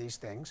opine on these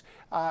things,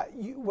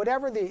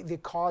 whatever the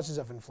causes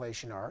of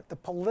inflation are, the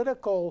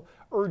political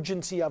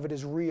urgency of it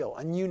is real,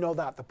 and you know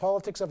that. The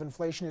politics of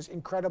inflation is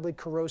incredibly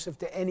corrosive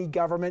to any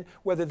government,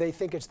 whether they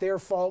think it's their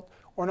fault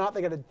or not,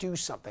 they got to do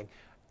something.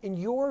 In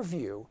your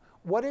view,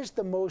 what is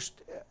the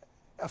most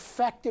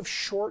effective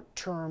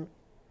short-term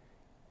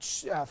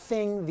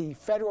thing the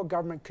federal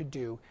government could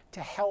do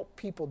to help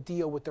people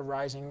deal with the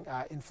rising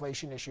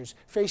inflation issues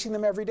facing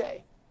them every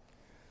day?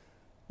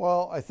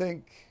 Well, I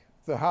think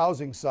the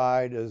housing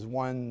side is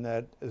one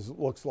that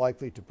looks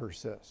likely to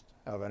persist,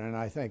 Evan. And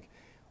I think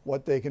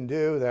what they can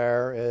do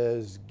there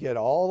is get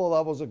all the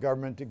levels of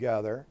government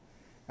together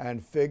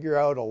and figure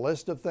out a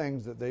list of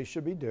things that they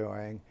should be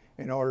doing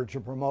in order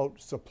to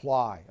promote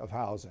supply of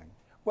housing.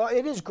 Well,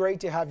 it is great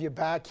to have you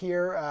back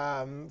here,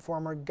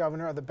 former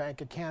Governor of the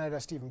Bank of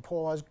Canada, Stephen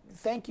Poloz.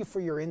 Thank you for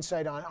your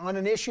insight on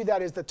an issue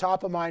that is the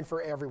top of mind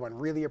for everyone.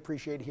 Really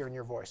appreciate hearing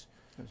your voice.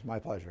 It's my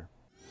pleasure.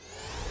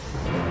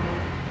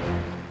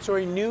 So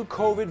a new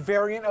COVID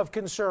variant of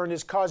concern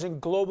is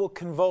causing global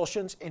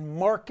convulsions in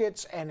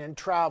markets and in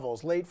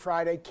travels. Late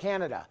Friday,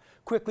 Canada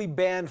quickly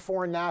banned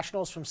foreign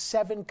nationals from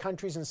 7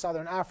 countries in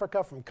southern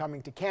Africa from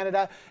coming to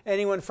Canada.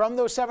 Anyone from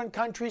those 7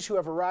 countries who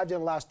have arrived in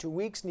the last 2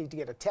 weeks need to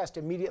get a test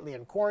immediately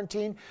and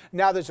quarantine.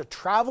 Now there's a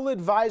travel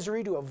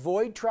advisory to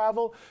avoid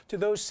travel to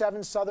those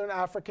 7 southern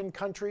African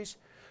countries.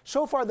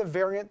 So far, the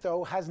variant,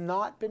 though, has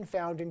not been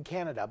found in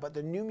Canada, but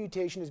the new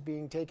mutation is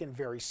being taken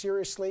very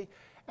seriously.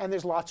 And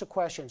there's lots of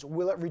questions.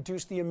 Will it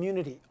reduce the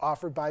immunity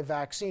offered by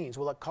vaccines?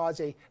 Will it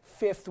cause a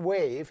 5th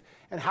wave?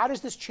 And how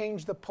does this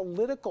change the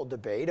political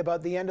debate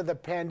about the end of the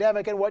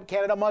pandemic and what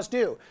Canada must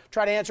do?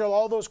 Try to answer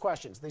all those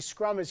questions. The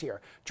Scrum is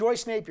here.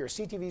 Joyce Napier,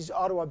 CTV's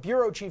Ottawa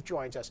Bureau Chief,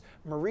 joins us.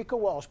 Marika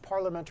Walsh,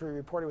 parliamentary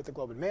reporter with the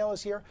Globe and Mail,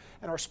 is here.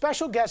 And our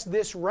special guest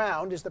this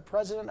round is the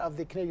president of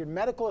the Canadian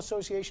Medical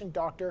Association,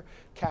 Dr.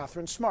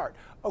 Catherine Smart.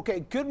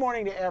 Okay, good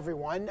morning to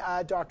everyone.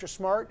 Dr.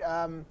 Smart,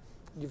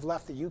 you've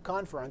left the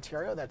Yukon for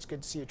Ontario. That's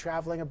good to see you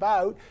traveling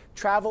about.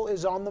 Travel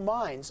is on the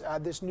minds.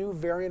 This new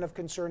variant of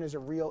concern is a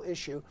real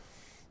issue.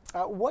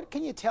 What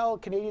can you tell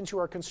Canadians who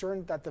are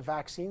concerned that the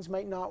vaccines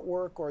might not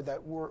work or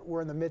that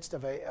we're in the midst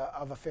of a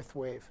 5th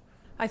wave?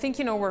 I think,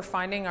 we're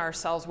finding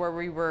ourselves where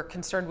we were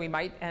concerned we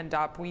might end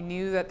up. We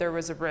knew that there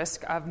was a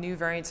risk of new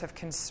variants of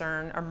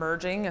concern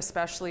emerging,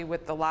 especially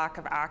with the lack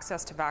of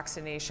access to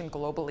vaccination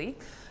globally.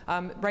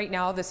 Right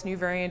now, this new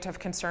variant of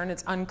concern,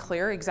 it's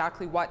unclear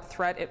exactly what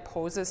threat it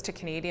poses to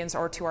Canadians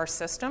or to our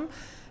system.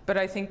 But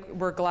I think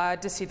we're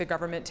glad to see the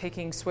government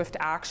taking swift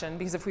action,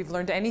 because if we've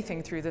learned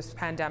anything through this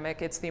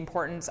pandemic, it's the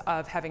importance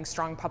of having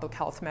strong public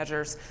health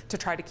measures to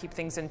try to keep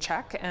things in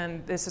check.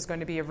 And this is going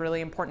to be a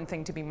really important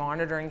thing to be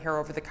monitoring here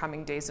over the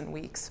coming days and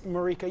weeks.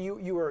 Marika,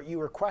 you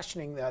were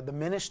questioning the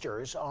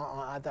ministers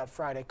at that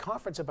Friday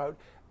conference about,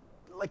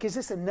 is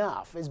this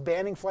enough? Is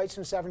banning flights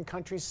from 7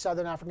 countries,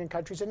 southern African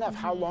countries, enough?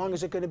 How long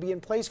is it going to be in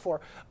place for?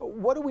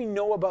 What do we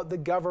know about the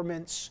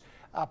government's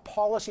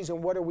policies,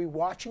 and what are we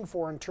watching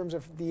for in terms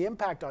of the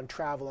impact on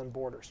travel and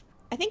borders?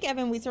 I think,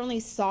 Evan, we certainly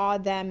saw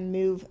them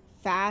move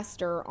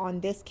faster on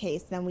this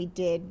case than we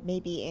did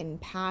maybe in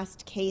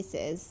past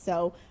cases.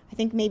 So I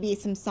think maybe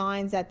some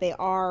signs that they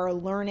are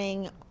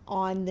learning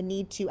on the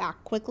need to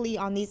act quickly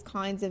on these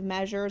kinds of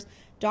measures.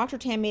 Dr.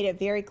 Tam made it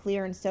very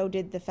clear, and so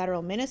did the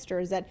federal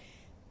ministers, that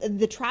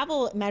the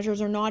travel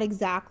measures are not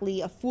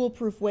exactly a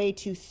foolproof way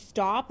to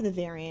stop the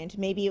variant.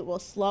 Maybe it will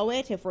slow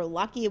it. If we're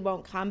lucky, it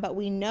won't come. But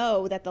we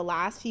know that the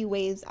last few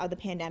waves of the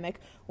pandemic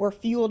were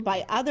fueled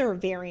by other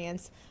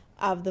variants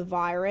of the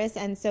virus.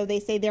 And so they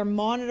say they're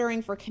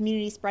monitoring for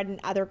community spread in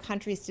other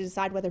countries to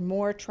decide whether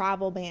more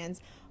travel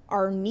bans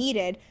are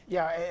needed.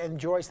 Yeah, and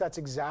Joyce, that's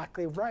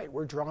exactly right.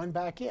 We're drawn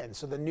back in.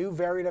 So the new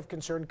variant of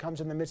concern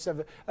comes in the midst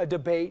of a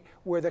debate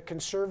where the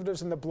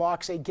Conservatives and the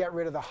Bloc say get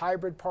rid of the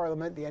hybrid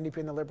parliament. The NDP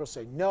and the Liberals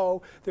say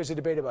no. There's a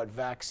debate about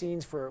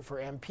vaccines for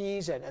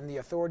MPs and the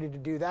authority to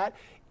do that.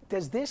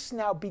 Does this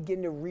now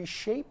begin to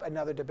reshape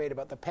another debate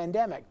about the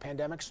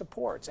pandemic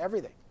supports,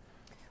 everything?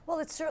 Well,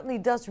 it certainly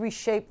does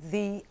reshape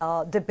the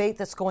debate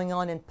that's going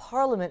on in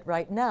Parliament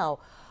right now.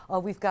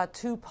 We've got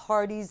two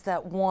parties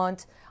that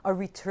want a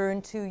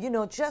return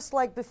to, just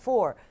like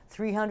before,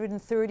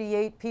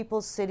 338 people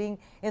sitting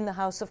in the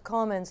House of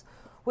Commons,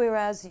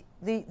 whereas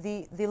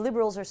the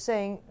Liberals are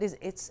saying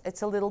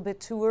it's a little bit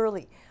too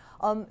early.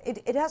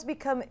 It has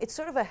become, it's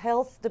sort of a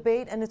health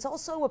debate, and it's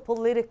also a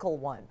political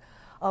one,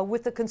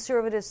 with the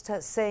Conservatives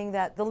saying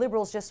that the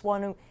Liberals just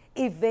want to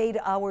evade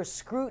our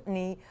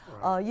scrutiny,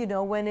 right.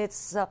 When it's,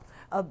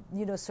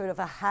 sort of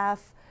a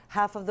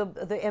half of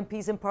the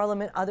MPs in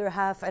Parliament, other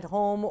half at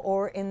home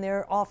or in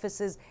their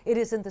offices. It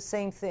isn't the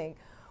same thing.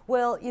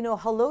 Well,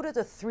 hello to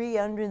the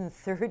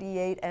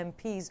 338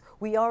 MPs.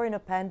 We are in a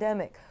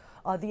pandemic.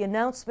 The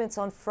announcements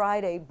on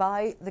Friday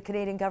by the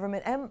Canadian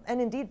government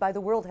and indeed by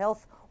the World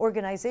Health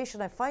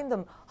Organization, I find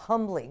them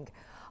humbling.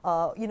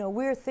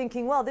 We're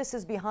thinking, well, this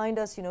is behind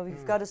us.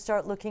 We've got to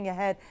start looking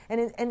ahead.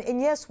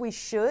 And yes, we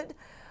should.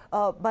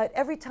 But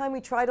every time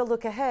we try to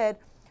look ahead,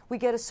 we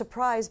get a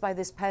surprise by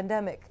this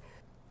pandemic.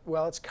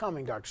 Well, it's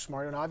coming, Dr.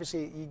 Smart, and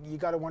obviously you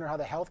got to wonder how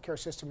the healthcare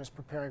system is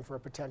preparing for a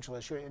potential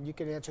issue, and you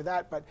can answer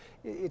that. But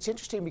it's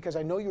interesting because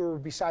I know you were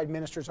beside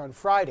ministers on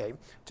Friday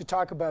to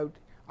talk about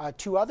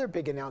two other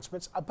big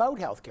announcements about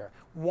healthcare.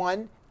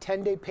 One,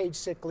 10-day paid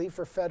sick leave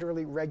for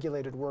federally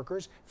regulated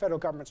workers. Federal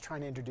government's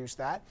trying to introduce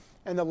that,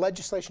 and the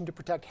legislation to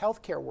protect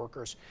healthcare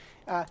workers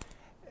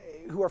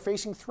who are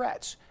facing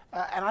threats.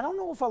 And I don't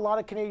know if a lot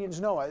of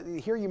Canadians know.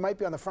 Here you might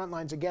be on the front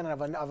lines again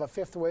of a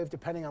fifth wave,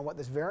 depending on what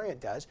this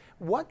variant does.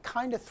 What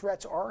kind of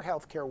threats are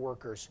healthcare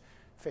workers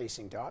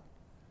facing, Doc?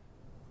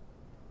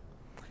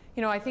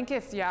 I think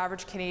if the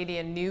average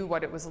Canadian knew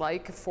what it was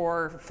like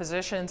for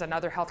physicians and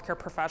other healthcare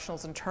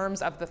professionals in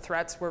terms of the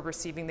threats we're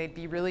receiving, they'd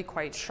be really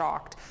quite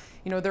shocked.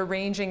 They're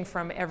ranging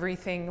from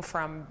everything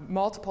from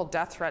multiple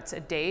death threats a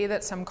day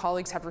that some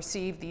colleagues have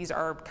received. These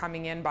are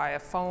coming in by a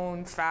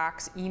phone,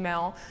 fax,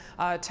 email,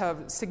 to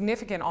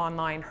significant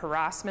online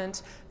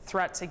harassment,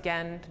 threats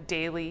again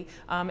daily,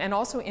 and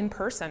also in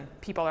person.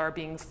 People are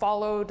being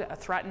followed,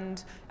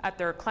 threatened at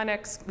their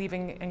clinics,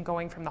 leaving and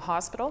going from the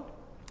hospital.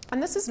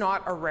 And this is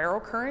not a rare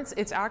occurrence.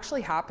 It's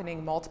actually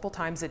happening multiple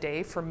times a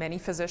day for many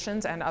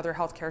physicians and other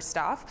healthcare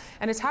staff.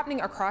 And it's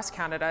happening across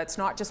Canada. It's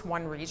not just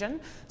one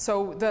region.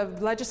 So the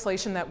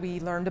legislation that we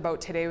learned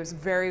about today was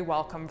very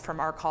welcome from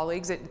our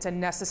colleagues. It's a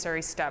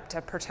necessary step to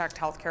protect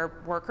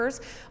healthcare workers.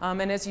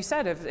 And as you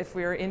said, if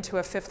we're into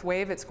a fifth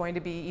wave, it's going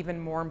to be even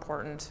more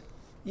important.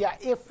 Yeah,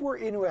 if we're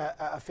into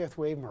a fifth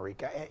wave,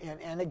 Marika,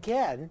 and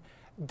again,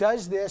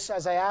 does this,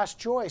 as I asked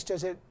Joyce,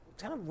 does it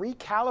kind of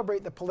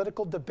recalibrate the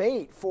political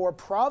debate for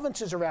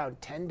provinces around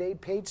 10-day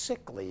paid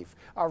sick leave,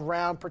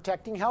 around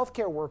protecting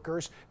healthcare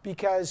workers?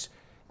 Because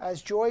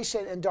as Joyce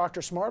and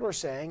Dr. Smart are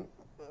saying,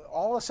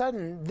 all of a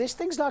sudden this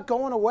thing's not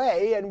going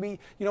away, and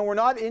we're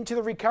not into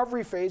the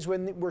recovery phase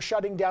when we're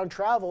shutting down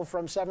travel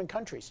from 7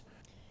 countries.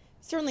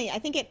 Certainly, I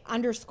think it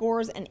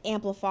underscores and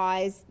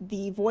amplifies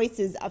the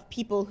voices of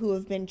people who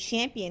have been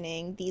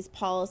championing these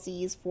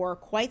policies for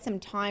quite some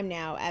time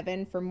now,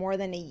 Evan, for more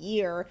than a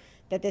year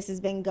that this has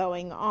been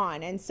going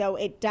on. And so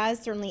it does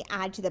certainly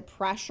add to the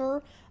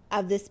pressure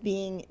of this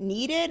being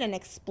needed, and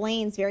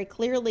explains very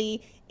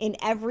clearly in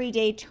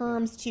everyday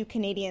terms to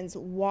Canadians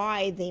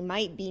why they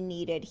might be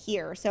needed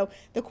here. So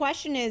the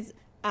question is,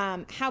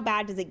 how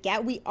bad does it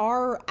get? We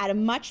are at a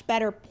much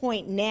better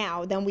point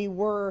now than we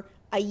were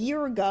a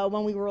year ago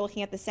when we were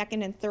looking at the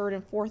second and third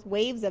and fourth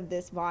waves of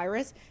this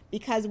virus,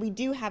 because we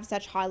do have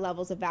such high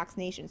levels of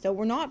vaccination. So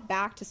we're not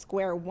back to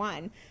square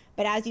one,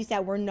 but as you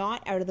said, we're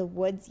not out of the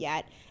woods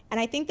yet. And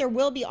I think there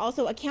will be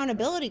also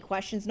accountability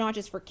questions, not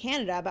just for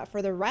Canada, but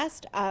for the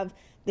rest of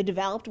the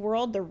developed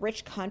world, the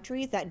rich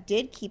countries that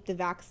did keep the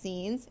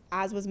vaccines,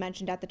 as was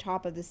mentioned at the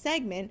top of the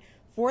segment,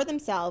 for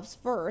themselves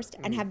first,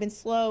 and have been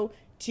slow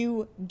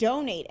to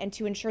donate and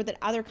to ensure that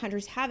other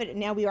countries have it. And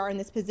now we are in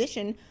this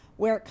position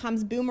where it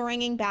comes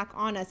boomeranging back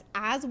on us,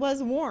 as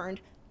was warned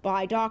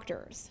by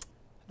doctors.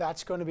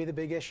 That's going to be the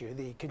big issue,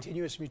 the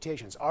continuous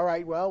mutations. All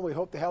right, well, we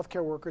hope the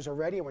healthcare workers are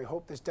ready, and we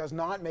hope this does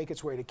not make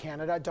its way to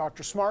Canada.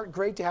 Dr. Smart,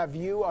 great to have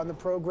you on the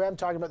program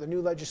talking about the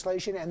new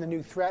legislation and the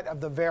new threat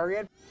of the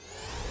variant.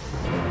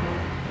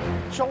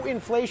 So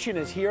inflation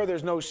is here,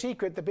 there's no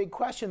secret. The big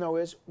question, though,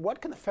 is what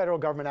can the federal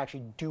government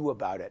actually do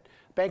about it?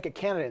 Bank of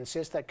Canada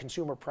insists that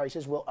consumer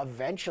prices will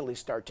eventually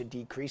start to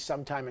decrease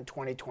sometime in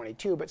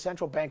 2022, but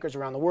central bankers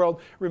around the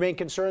world remain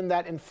concerned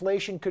that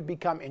inflation could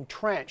become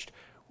entrenched.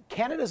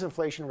 Canada's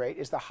inflation rate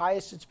is the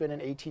highest it's been in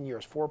 18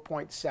 years,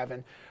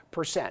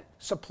 4.7%.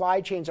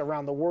 Supply chains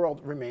around the world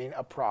remain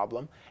a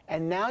problem.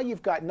 And now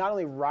you've got not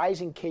only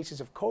rising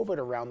cases of COVID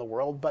around the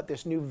world, but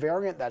this new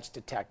variant that's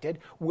detected.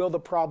 Will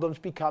the problems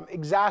become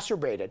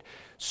exacerbated?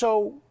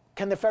 So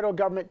can the federal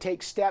government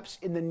take steps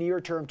in the near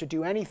term to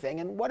do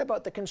anything? And what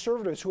about the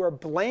Conservatives who are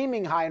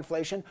blaming high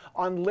inflation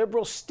on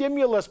Liberal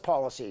stimulus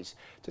policies?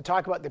 To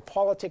talk about the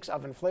politics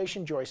of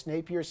inflation, Joyce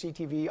Napier,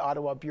 CTV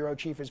Ottawa Bureau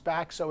Chief, is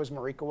back. So is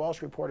Marika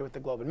Walsh, reporter with the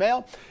Globe and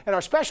Mail. And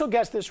our special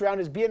guest this round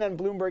is BNN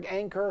Bloomberg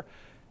anchor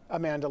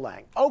Amanda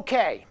Lang.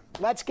 Okay,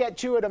 let's get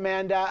to it,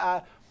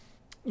 Amanda.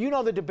 You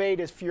know the debate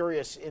is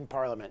furious in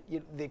Parliament.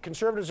 The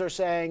Conservatives are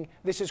saying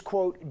this is,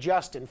 quote,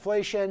 just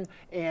inflation,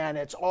 and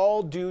it's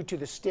all due to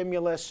the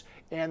stimulus,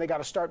 and they got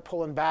to start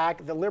pulling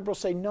back. The Liberals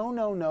say, no,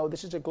 no, no,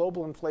 this is a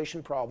global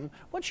inflation problem.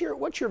 What's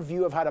your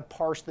view of how to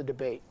parse the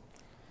debate?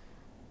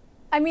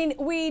 I mean,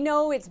 we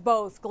know it's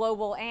both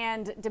global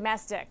and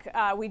domestic.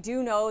 We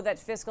do know that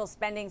fiscal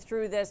spending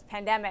through this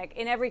pandemic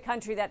in every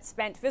country that's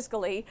spent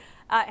fiscally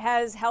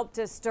has helped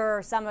to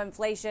stir some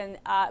inflation.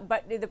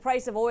 But the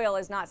price of oil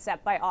is not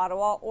set by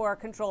Ottawa or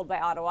controlled by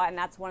Ottawa, and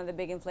that's one of the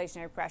big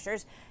inflationary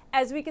pressures.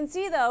 As we can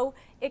see, though,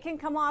 it can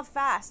come off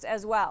fast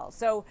as well.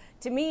 So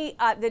to me,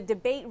 the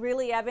debate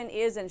really, Evan,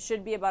 is and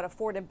should be about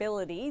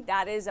affordability.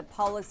 That is a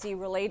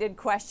policy-related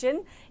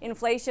question.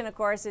 Inflation, of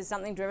course, is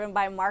something driven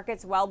by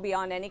markets well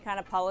beyond any kind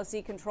of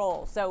policy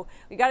control. So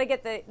we got to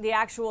get the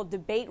actual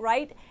debate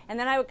right. And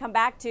then I would come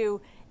back to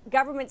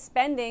government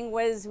spending.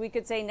 Was, we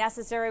could say,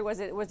 necessary? Was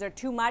there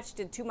too much?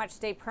 Did too much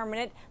stay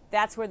permanent?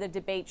 That's where the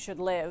debate should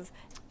live.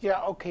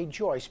 Yeah, okay,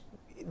 Joyce.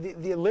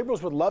 The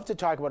Liberals would love to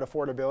talk about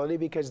affordability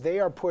because they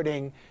are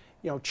putting,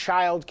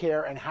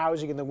 childcare and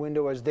housing in the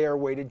window as their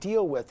way to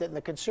deal with it. And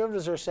the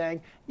Conservatives are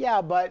saying,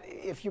 yeah, but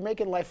if you're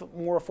making life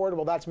more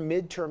affordable, that's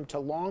midterm to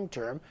long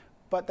term.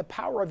 But the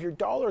power of your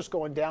dollar is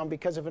going down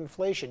because of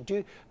inflation.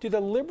 Do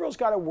the Liberals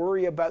got to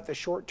worry about the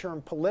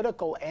short-term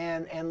political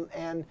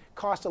and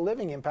cost of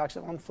living impacts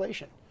of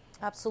inflation?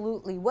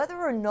 Absolutely. Whether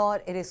or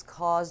not it is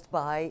caused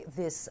by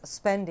this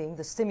spending,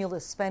 the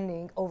stimulus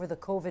spending over the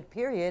COVID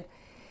period,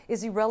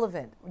 is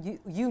irrelevant.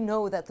 You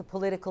know that the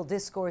political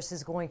discourse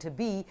is going to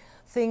be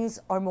things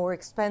are more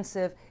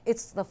expensive.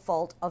 It's the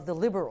fault of the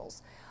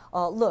Liberals.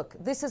 Look,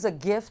 this is a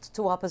gift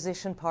to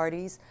opposition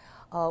parties.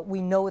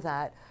 We know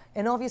that.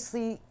 And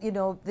obviously,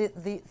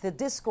 the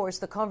discourse,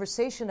 the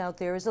conversation out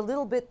there is a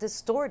little bit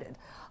distorted.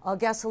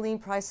 Gasoline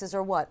prices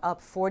are what,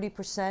 up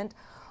 40%?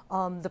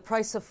 The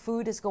price of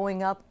food is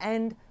going up,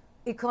 and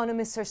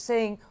economists are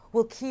saying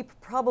will keep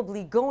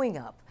probably going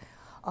up.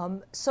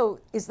 So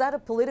is that a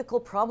political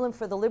problem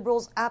for the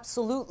Liberals?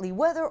 Absolutely.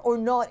 Whether or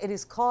not it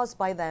is caused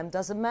by them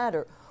doesn't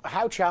matter.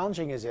 How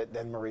challenging is it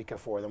then, Marika,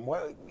 for them?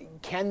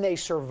 Can they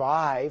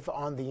survive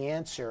on the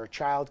answer,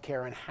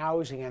 childcare and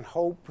housing, and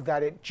hope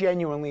that it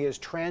genuinely is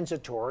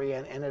transitory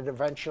and it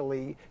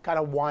eventually kind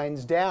of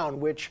winds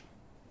down, which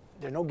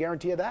there's no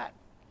guarantee of that?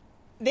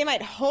 They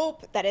might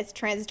hope that it's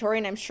transitory,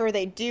 and I'm sure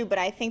they do, but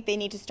I think they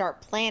need to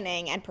start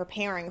planning and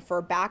preparing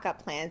for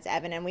backup plans,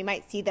 Evan, and we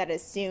might see that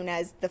as soon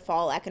as the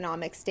fall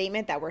economic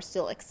statement that we're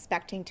still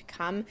expecting to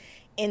come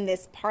in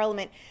this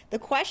Parliament. The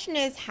question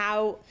is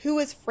who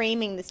is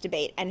framing this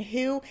debate and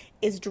who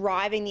is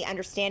driving the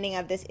understanding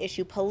of this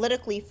issue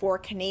politically for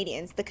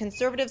Canadians. The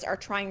Conservatives are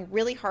trying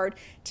really hard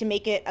to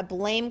make it a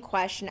blame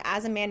question.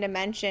 As Amanda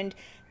mentioned,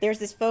 there's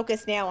this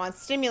focus now on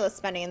stimulus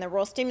spending, and the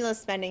role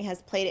stimulus spending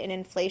has played in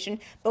inflation.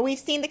 But we've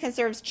seen the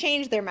Conservatives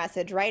change their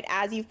message, right?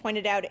 As you've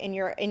pointed out in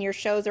your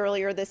shows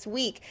earlier this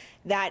week,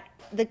 that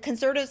the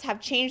Conservatives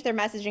have changed their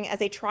messaging as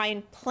they try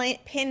and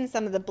pin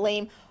some of the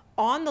blame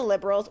on the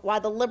Liberals, while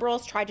the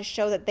Liberals try to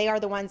show that they are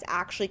the ones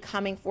actually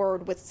coming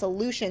forward with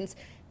solutions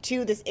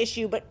to this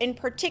issue. But in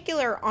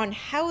particular on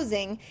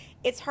housing,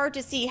 it's hard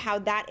to see how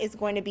that is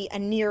going to be a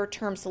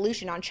near-term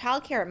solution. On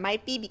childcare, it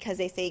might be because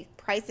they say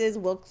prices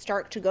will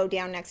start to go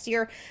down next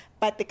year.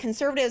 But the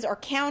Conservatives are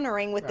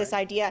countering with this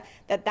idea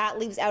that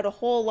leaves out a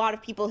whole lot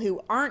of people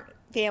who aren't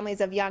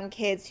families of young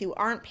kids, who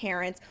aren't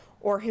parents,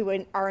 or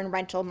who are in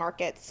rental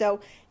markets.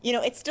 So,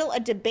 it's still a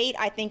debate,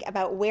 I think,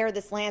 about where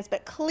this lands.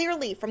 But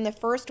clearly, from the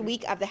first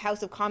week of the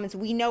House of Commons,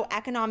 we know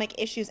economic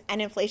issues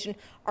and inflation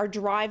are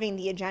driving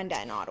the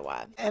agenda in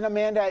Ottawa. And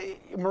Amanda,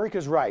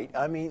 Marika's right.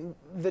 I mean,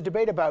 the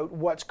debate about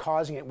what's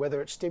causing it,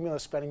 whether it's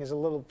stimulus spending, is a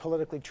little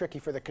politically tricky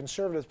for the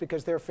Conservatives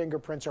because their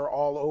fingerprints are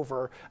all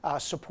over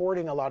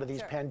supporting a lot of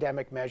these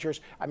pandemic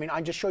measures. I mean,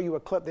 I'll just show you a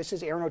clip. This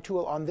is Aaron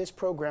O'Toole on this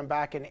program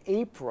back in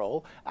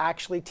April,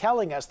 actually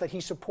telling us that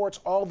he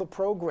supports all the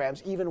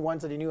programs, even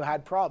ones that he knew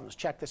had problems.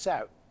 Check this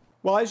out.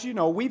 Well, as you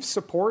know, we've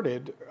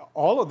supported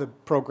all of the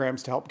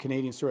programs to help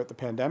Canadians throughout the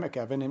pandemic,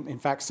 Evan. In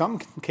fact, some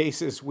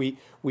cases we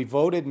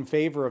voted in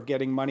favor of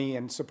getting money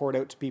and support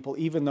out to people,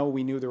 even though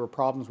we knew there were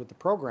problems with the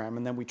program,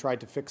 and then we tried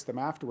to fix them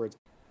afterwards.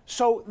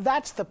 So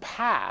that's the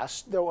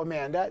past, though,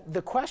 Amanda.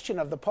 The question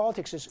of the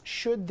politics is,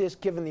 should this,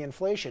 given the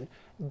inflation,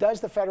 does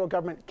the federal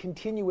government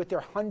continue with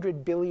their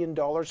 $100 billion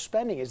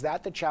spending? Is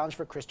that the challenge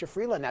for Chrystia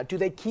Freeland now? Do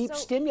they keep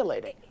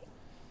stimulating?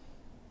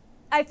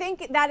 I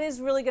think that is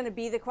really going to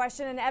be the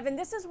question. And Evan,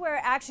 this is where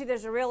actually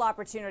there's a real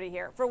opportunity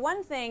here. For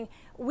one thing,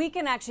 we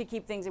can actually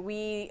keep things,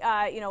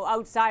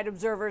 outside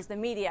observers, the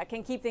media,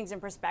 can keep things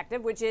in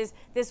perspective, which is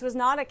this was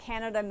not a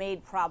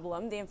Canada-made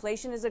problem. The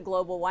inflation is a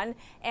global one,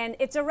 and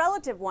it's a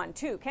relative one,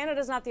 too.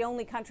 Canada's not the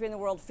only country in the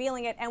world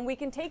feeling it, and we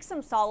can take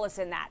some solace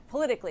in that.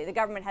 Politically, the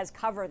government has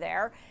cover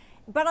there.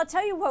 But I'll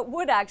tell you what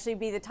would actually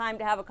be the time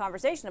to have a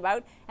conversation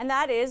about, and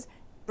that is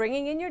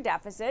bringing in your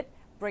deficit,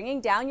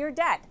 bringing down your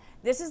debt.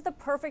 This is the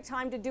perfect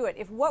time to do it.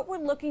 If what we're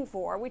looking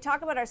for, we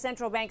talk about our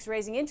central banks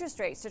raising interest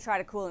rates to try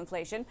to cool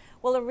inflation.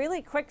 Well, a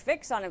really quick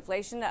fix on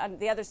inflation, on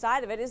the other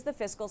side of it, is the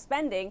fiscal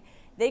spending.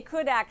 They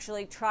could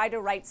actually try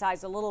to right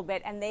size a little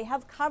bit, and they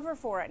have cover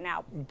for it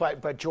now.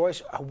 But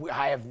Joyce,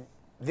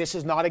 this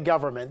is not a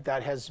government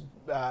that has,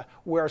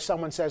 where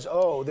someone says,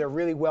 oh, they're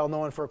really well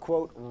known for,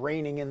 quote,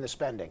 reining in the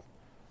spending.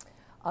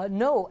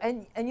 No,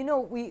 and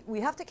we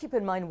have to keep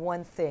in mind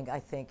one thing, I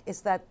think,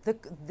 is that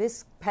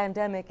this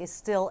pandemic is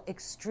still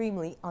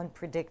extremely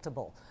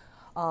unpredictable.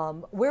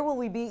 Where will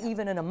we be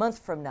even in a month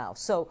from now?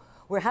 So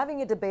we're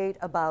having a debate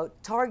about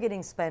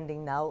targeting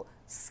spending now,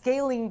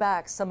 scaling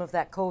back some of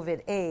that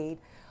COVID aid,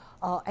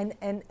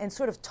 and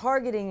sort of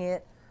targeting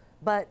it.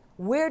 But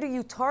where do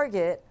you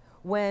target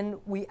when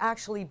we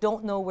actually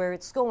don't know where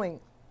it's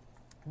going?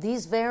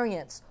 These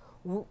variants,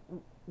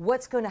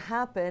 what's going to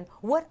happen?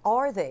 What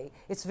are they?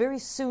 It's very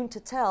soon to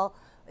tell.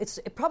 It's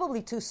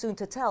probably too soon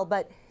to tell,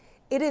 but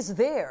it is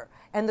there.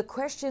 And the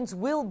questions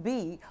will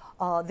be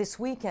this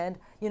weekend,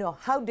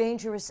 how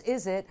dangerous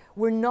is it?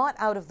 We're not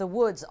out of the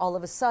woods all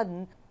of a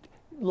sudden.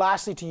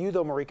 Lastly to you,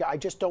 though, Marika, I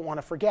just don't want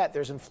to forget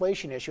there's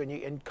inflation issue,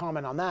 and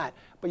comment on that.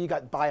 But you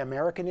got Buy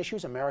American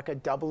issues, America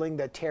doubling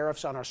the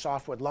tariffs on our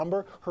softwood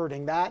lumber,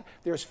 hurting that.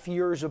 There's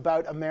fears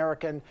about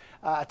American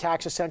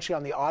attacks essentially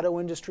on the auto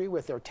industry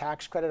with their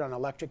tax credit on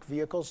electric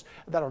vehicles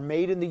that are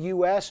made in the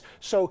U.S.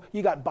 So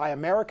you got Buy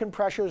American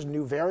pressures,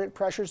 new variant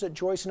pressures that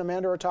Joyce and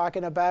Amanda are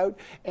talking about,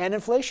 and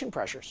inflation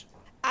pressures.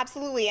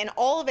 Absolutely, and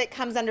all of it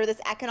comes under this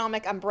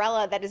economic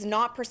umbrella that is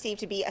not perceived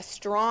to be a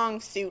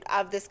strong suit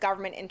of this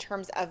government in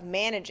terms of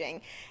managing.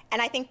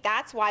 And I think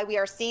that's why we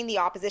are seeing the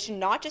opposition,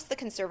 not just the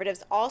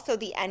Conservatives, also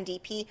the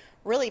NDP,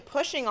 really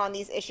pushing on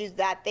these issues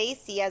that they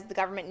see as the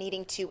government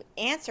needing to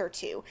answer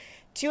to.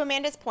 To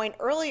Amanda's point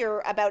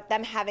earlier about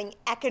them having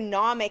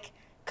economic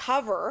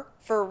cover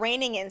for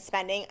reining in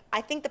spending,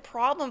 I think the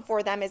problem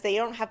for them is they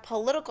don't have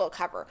political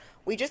cover.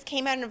 We just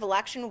came out of an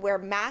election where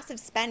massive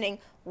spending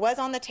was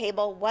on the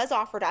table, was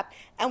offered up,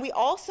 and we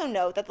also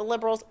know that the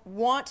Liberals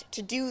want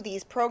to do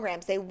these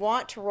programs. They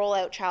want to roll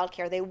out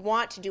childcare. They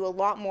want to do a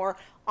lot more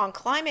on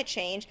climate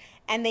change,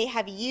 and they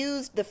have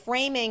used the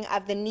framing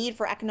of the need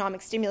for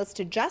economic stimulus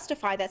to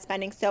justify that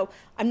spending. So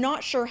I'm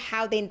not sure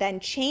how they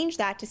then change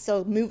that to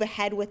still move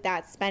ahead with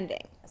that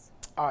spending.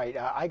 All right,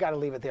 I got to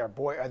leave it there.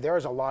 Boy,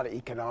 there's a lot of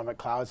economic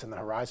clouds on the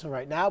horizon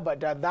right now, but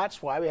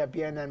that's why we have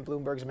BNN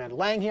Bloomberg's Amanda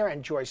Lang here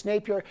and Joyce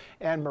Napier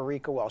and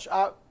Marika Welsh.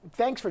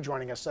 Thanks for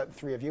joining us, the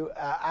three of you.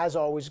 As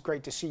always,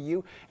 great to see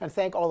you. And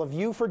thank all of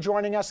you for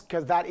joining us,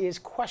 because that is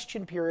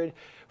question period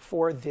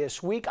for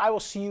this week. I will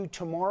see you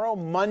tomorrow,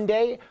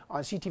 Monday,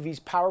 on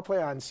CTV's Power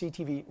Play on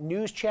CTV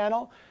News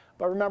Channel.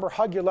 But remember,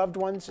 hug your loved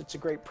ones. It's a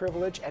great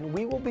privilege. And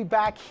we will be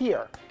back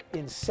here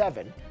in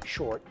 7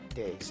 short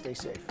days. Stay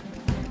safe.